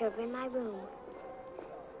picture of her in my room.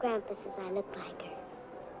 Grandpa says I look like her.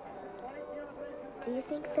 Do you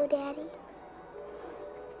think so, Daddy?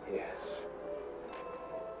 Yes.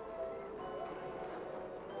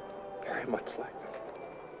 Very much like her.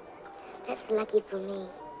 That's lucky for me.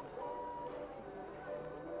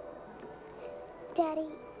 Daddy,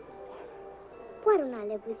 why don't I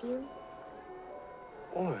live with you?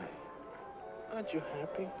 Why? Aren't you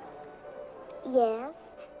happy? Yes,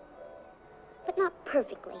 but not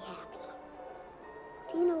perfectly happy.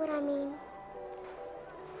 Do you know what I mean?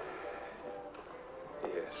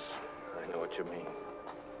 Yes, I know what you mean.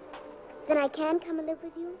 Then I can come and live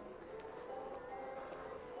with you?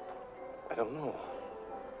 I don't know.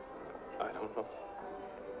 I don't know.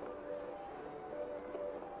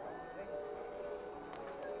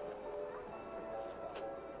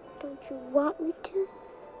 Don't you want me to?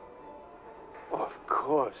 Of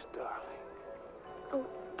course, darling. Oh,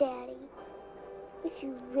 Daddy, if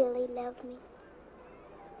you really love me,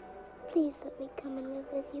 please let me come and live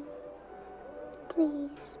with you.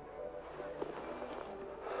 Please.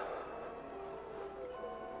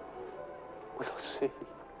 We'll see.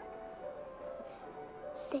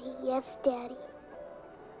 Say yes, Daddy.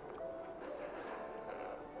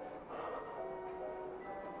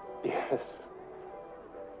 Yes.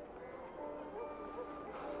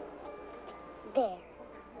 There.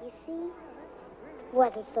 You see?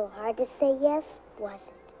 Wasn't so hard to say yes, was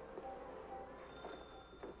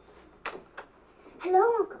it? Hello,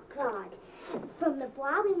 Uncle Claude. From the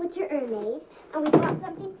Bois, we went to Ernest's, and we bought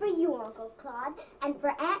something for you, Uncle Claude, and for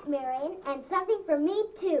Aunt Marion, and something for me,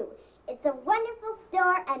 too. It's a wonderful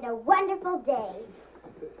store and a wonderful day.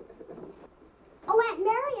 Oh, Aunt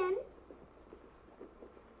Marion.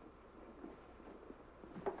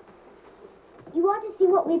 You ought to see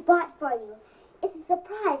what we bought for you. It's a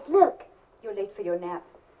surprise, look. You're late for your nap.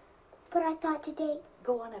 But I thought today...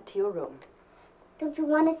 Go on up to your room. Don't you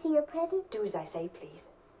want to see your present? Do as I say, please.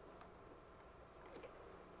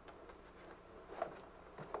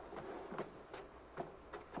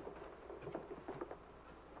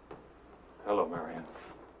 Hello, Marion.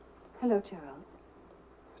 Hello, Charles.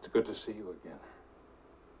 It's good to see you again.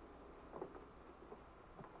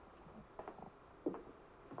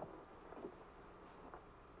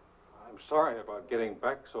 I'm sorry about getting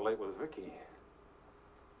back so late with Vicky.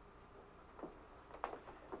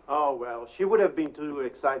 Oh, well, she would have been too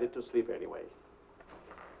excited to sleep anyway.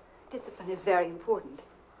 Discipline is very important.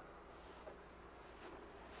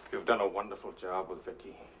 You've done a wonderful job with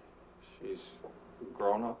Vicky. She's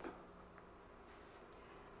grown up.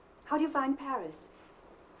 How do you find Paris?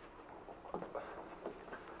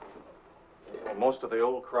 Well, most of the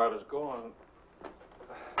old crowd is gone.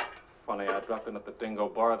 Funny, I dropped in at the Dingo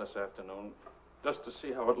Bar this afternoon just to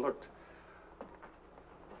see how it looked.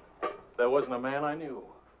 There wasn't a man I knew.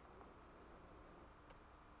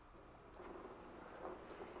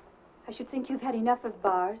 I should think you've had enough of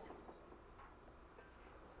bars.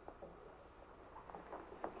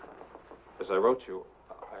 As I wrote you,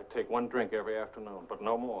 I take one drink every afternoon, but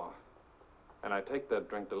no more. And I take that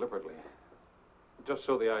drink deliberately, just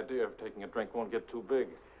so the idea of taking a drink won't get too big.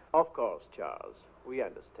 Of course, Charles. We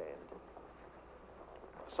understand.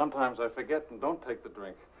 Sometimes I forget and don't take the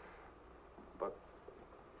drink. But,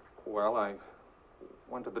 well, I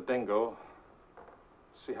went to the Dingo,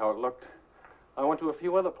 see how it looked. I went to a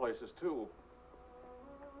few other places, too.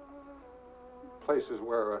 Places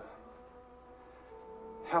where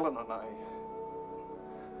Helen and I...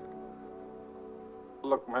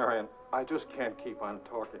 Look, Marion, I just can't keep on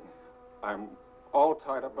talking. I'm all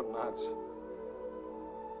tied up in knots.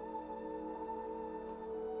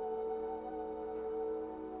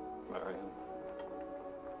 Marion,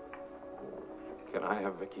 can I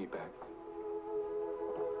have Vicky back?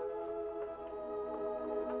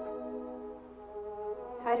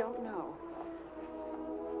 I don't know.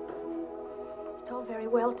 It's all very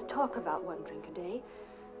well to talk about one drink a day,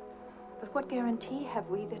 but what guarantee have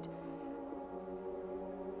we that...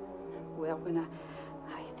 Well, when I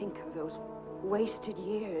think of those wasted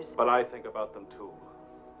years... But I think about them, too.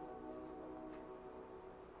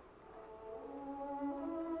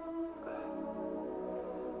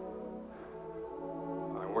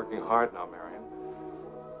 I'm working hard now, Marion.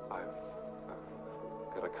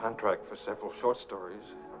 I've got a contract for several short stories,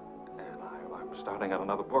 and I'm starting on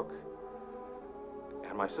another book.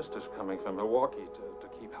 And my sister's coming from Milwaukee to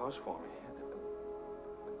keep house for me.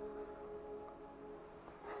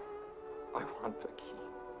 I want Vicky.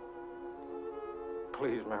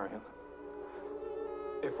 Please, Marion.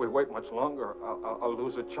 If we wait much longer, I'll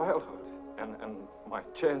lose a childhood and my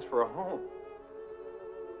chance for a home.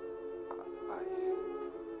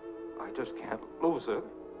 I just can't lose her,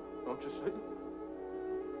 don't you see?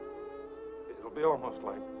 It'll be almost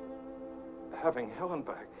like having Helen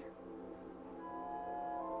back.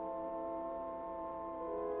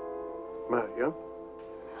 Marion?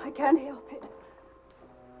 I can't help it.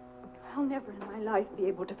 I'll never in my life be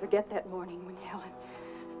able to forget that morning when Helen,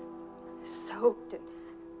 soaked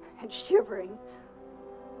and shivering,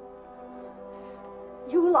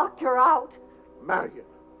 you locked her out. Marion.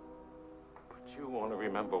 But you want to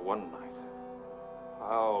remember one night.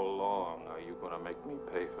 How long are you going to make me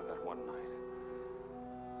pay for that one night?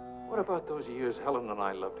 What about those years Helen and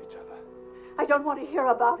I loved each other? I don't want to hear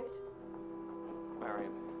about it.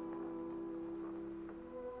 Marion,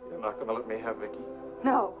 you're not going to let me have Vicky?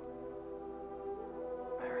 No.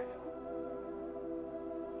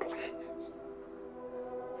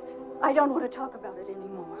 I don't want to talk about it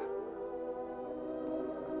anymore.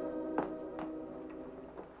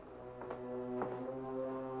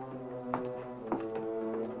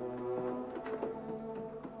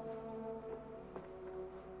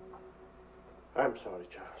 I'm sorry,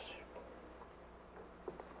 Charles.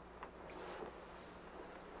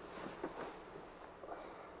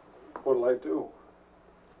 What'll I do?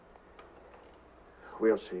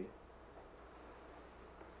 We'll see.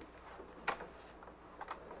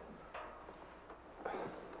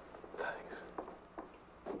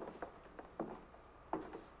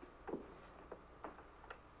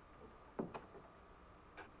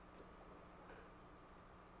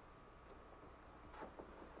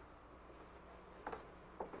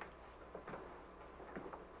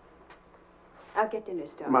 I'll get dinner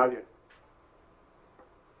started. Marion.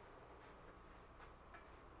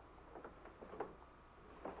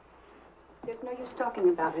 There's no use talking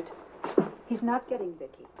about it. He's not getting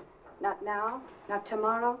Vicky. Not now, not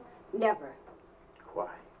tomorrow, never. Why?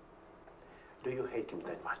 Do you hate him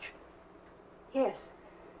that much? Yes.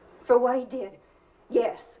 For what he did.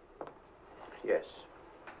 Yes. Yes.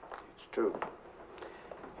 It's true.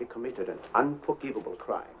 He committed an unforgivable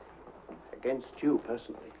crime against you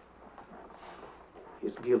personally.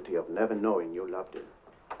 He's guilty of never knowing you loved him.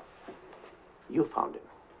 You found him,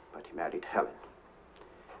 but he married Helen.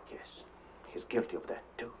 Yes, he's guilty of that,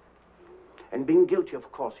 too. And being guilty,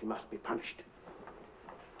 of course, he must be punished.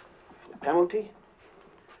 The penalty?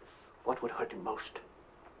 What would hurt him most?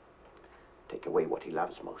 Take away what he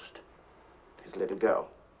loves most. His little girl.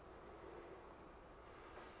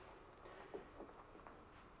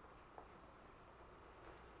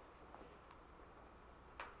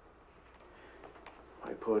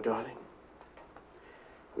 My poor darling,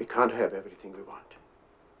 we can't have everything we want.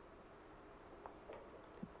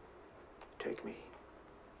 Take me.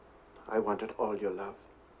 I wanted all your love.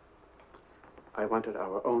 I wanted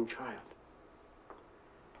our own child.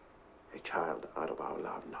 A child out of our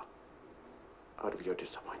love, not out of your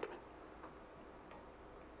disappointment.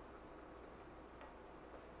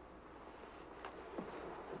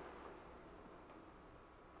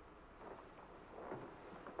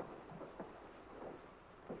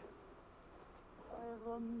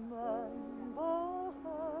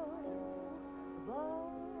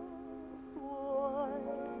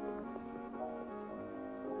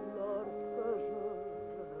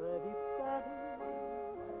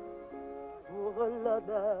 la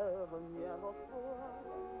dernière fois.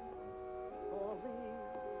 Son rire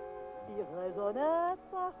qui résonnait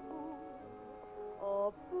partout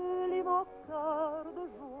emplit mon cœur de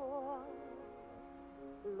joie.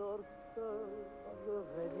 Lorsque je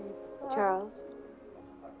revis Charles,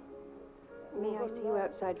 may I see you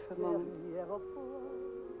outside for a moment?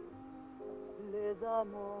 Les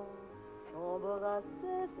amants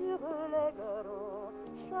s'embrassaient sur les grands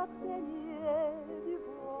châtaigniers du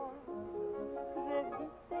bois.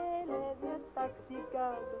 J'évitais les vieux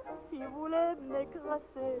taxicabs qui voulaient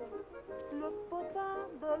m'écraser. Le potin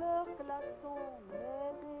de leur klaxon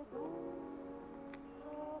m'aidait doux.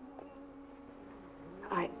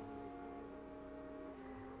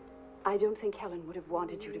 I don't think Helen would have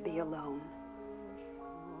wanted you to be alone.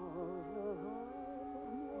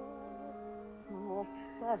 Mon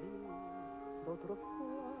Paris d'autrefois,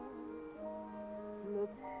 le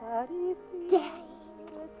Paris Daddy,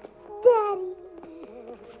 Daddy,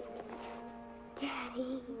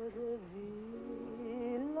 Daddy. Je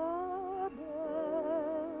vis la dernière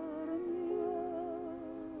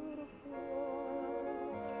fois.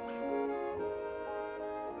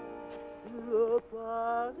 Le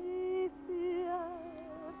Paris fier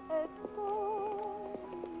est trop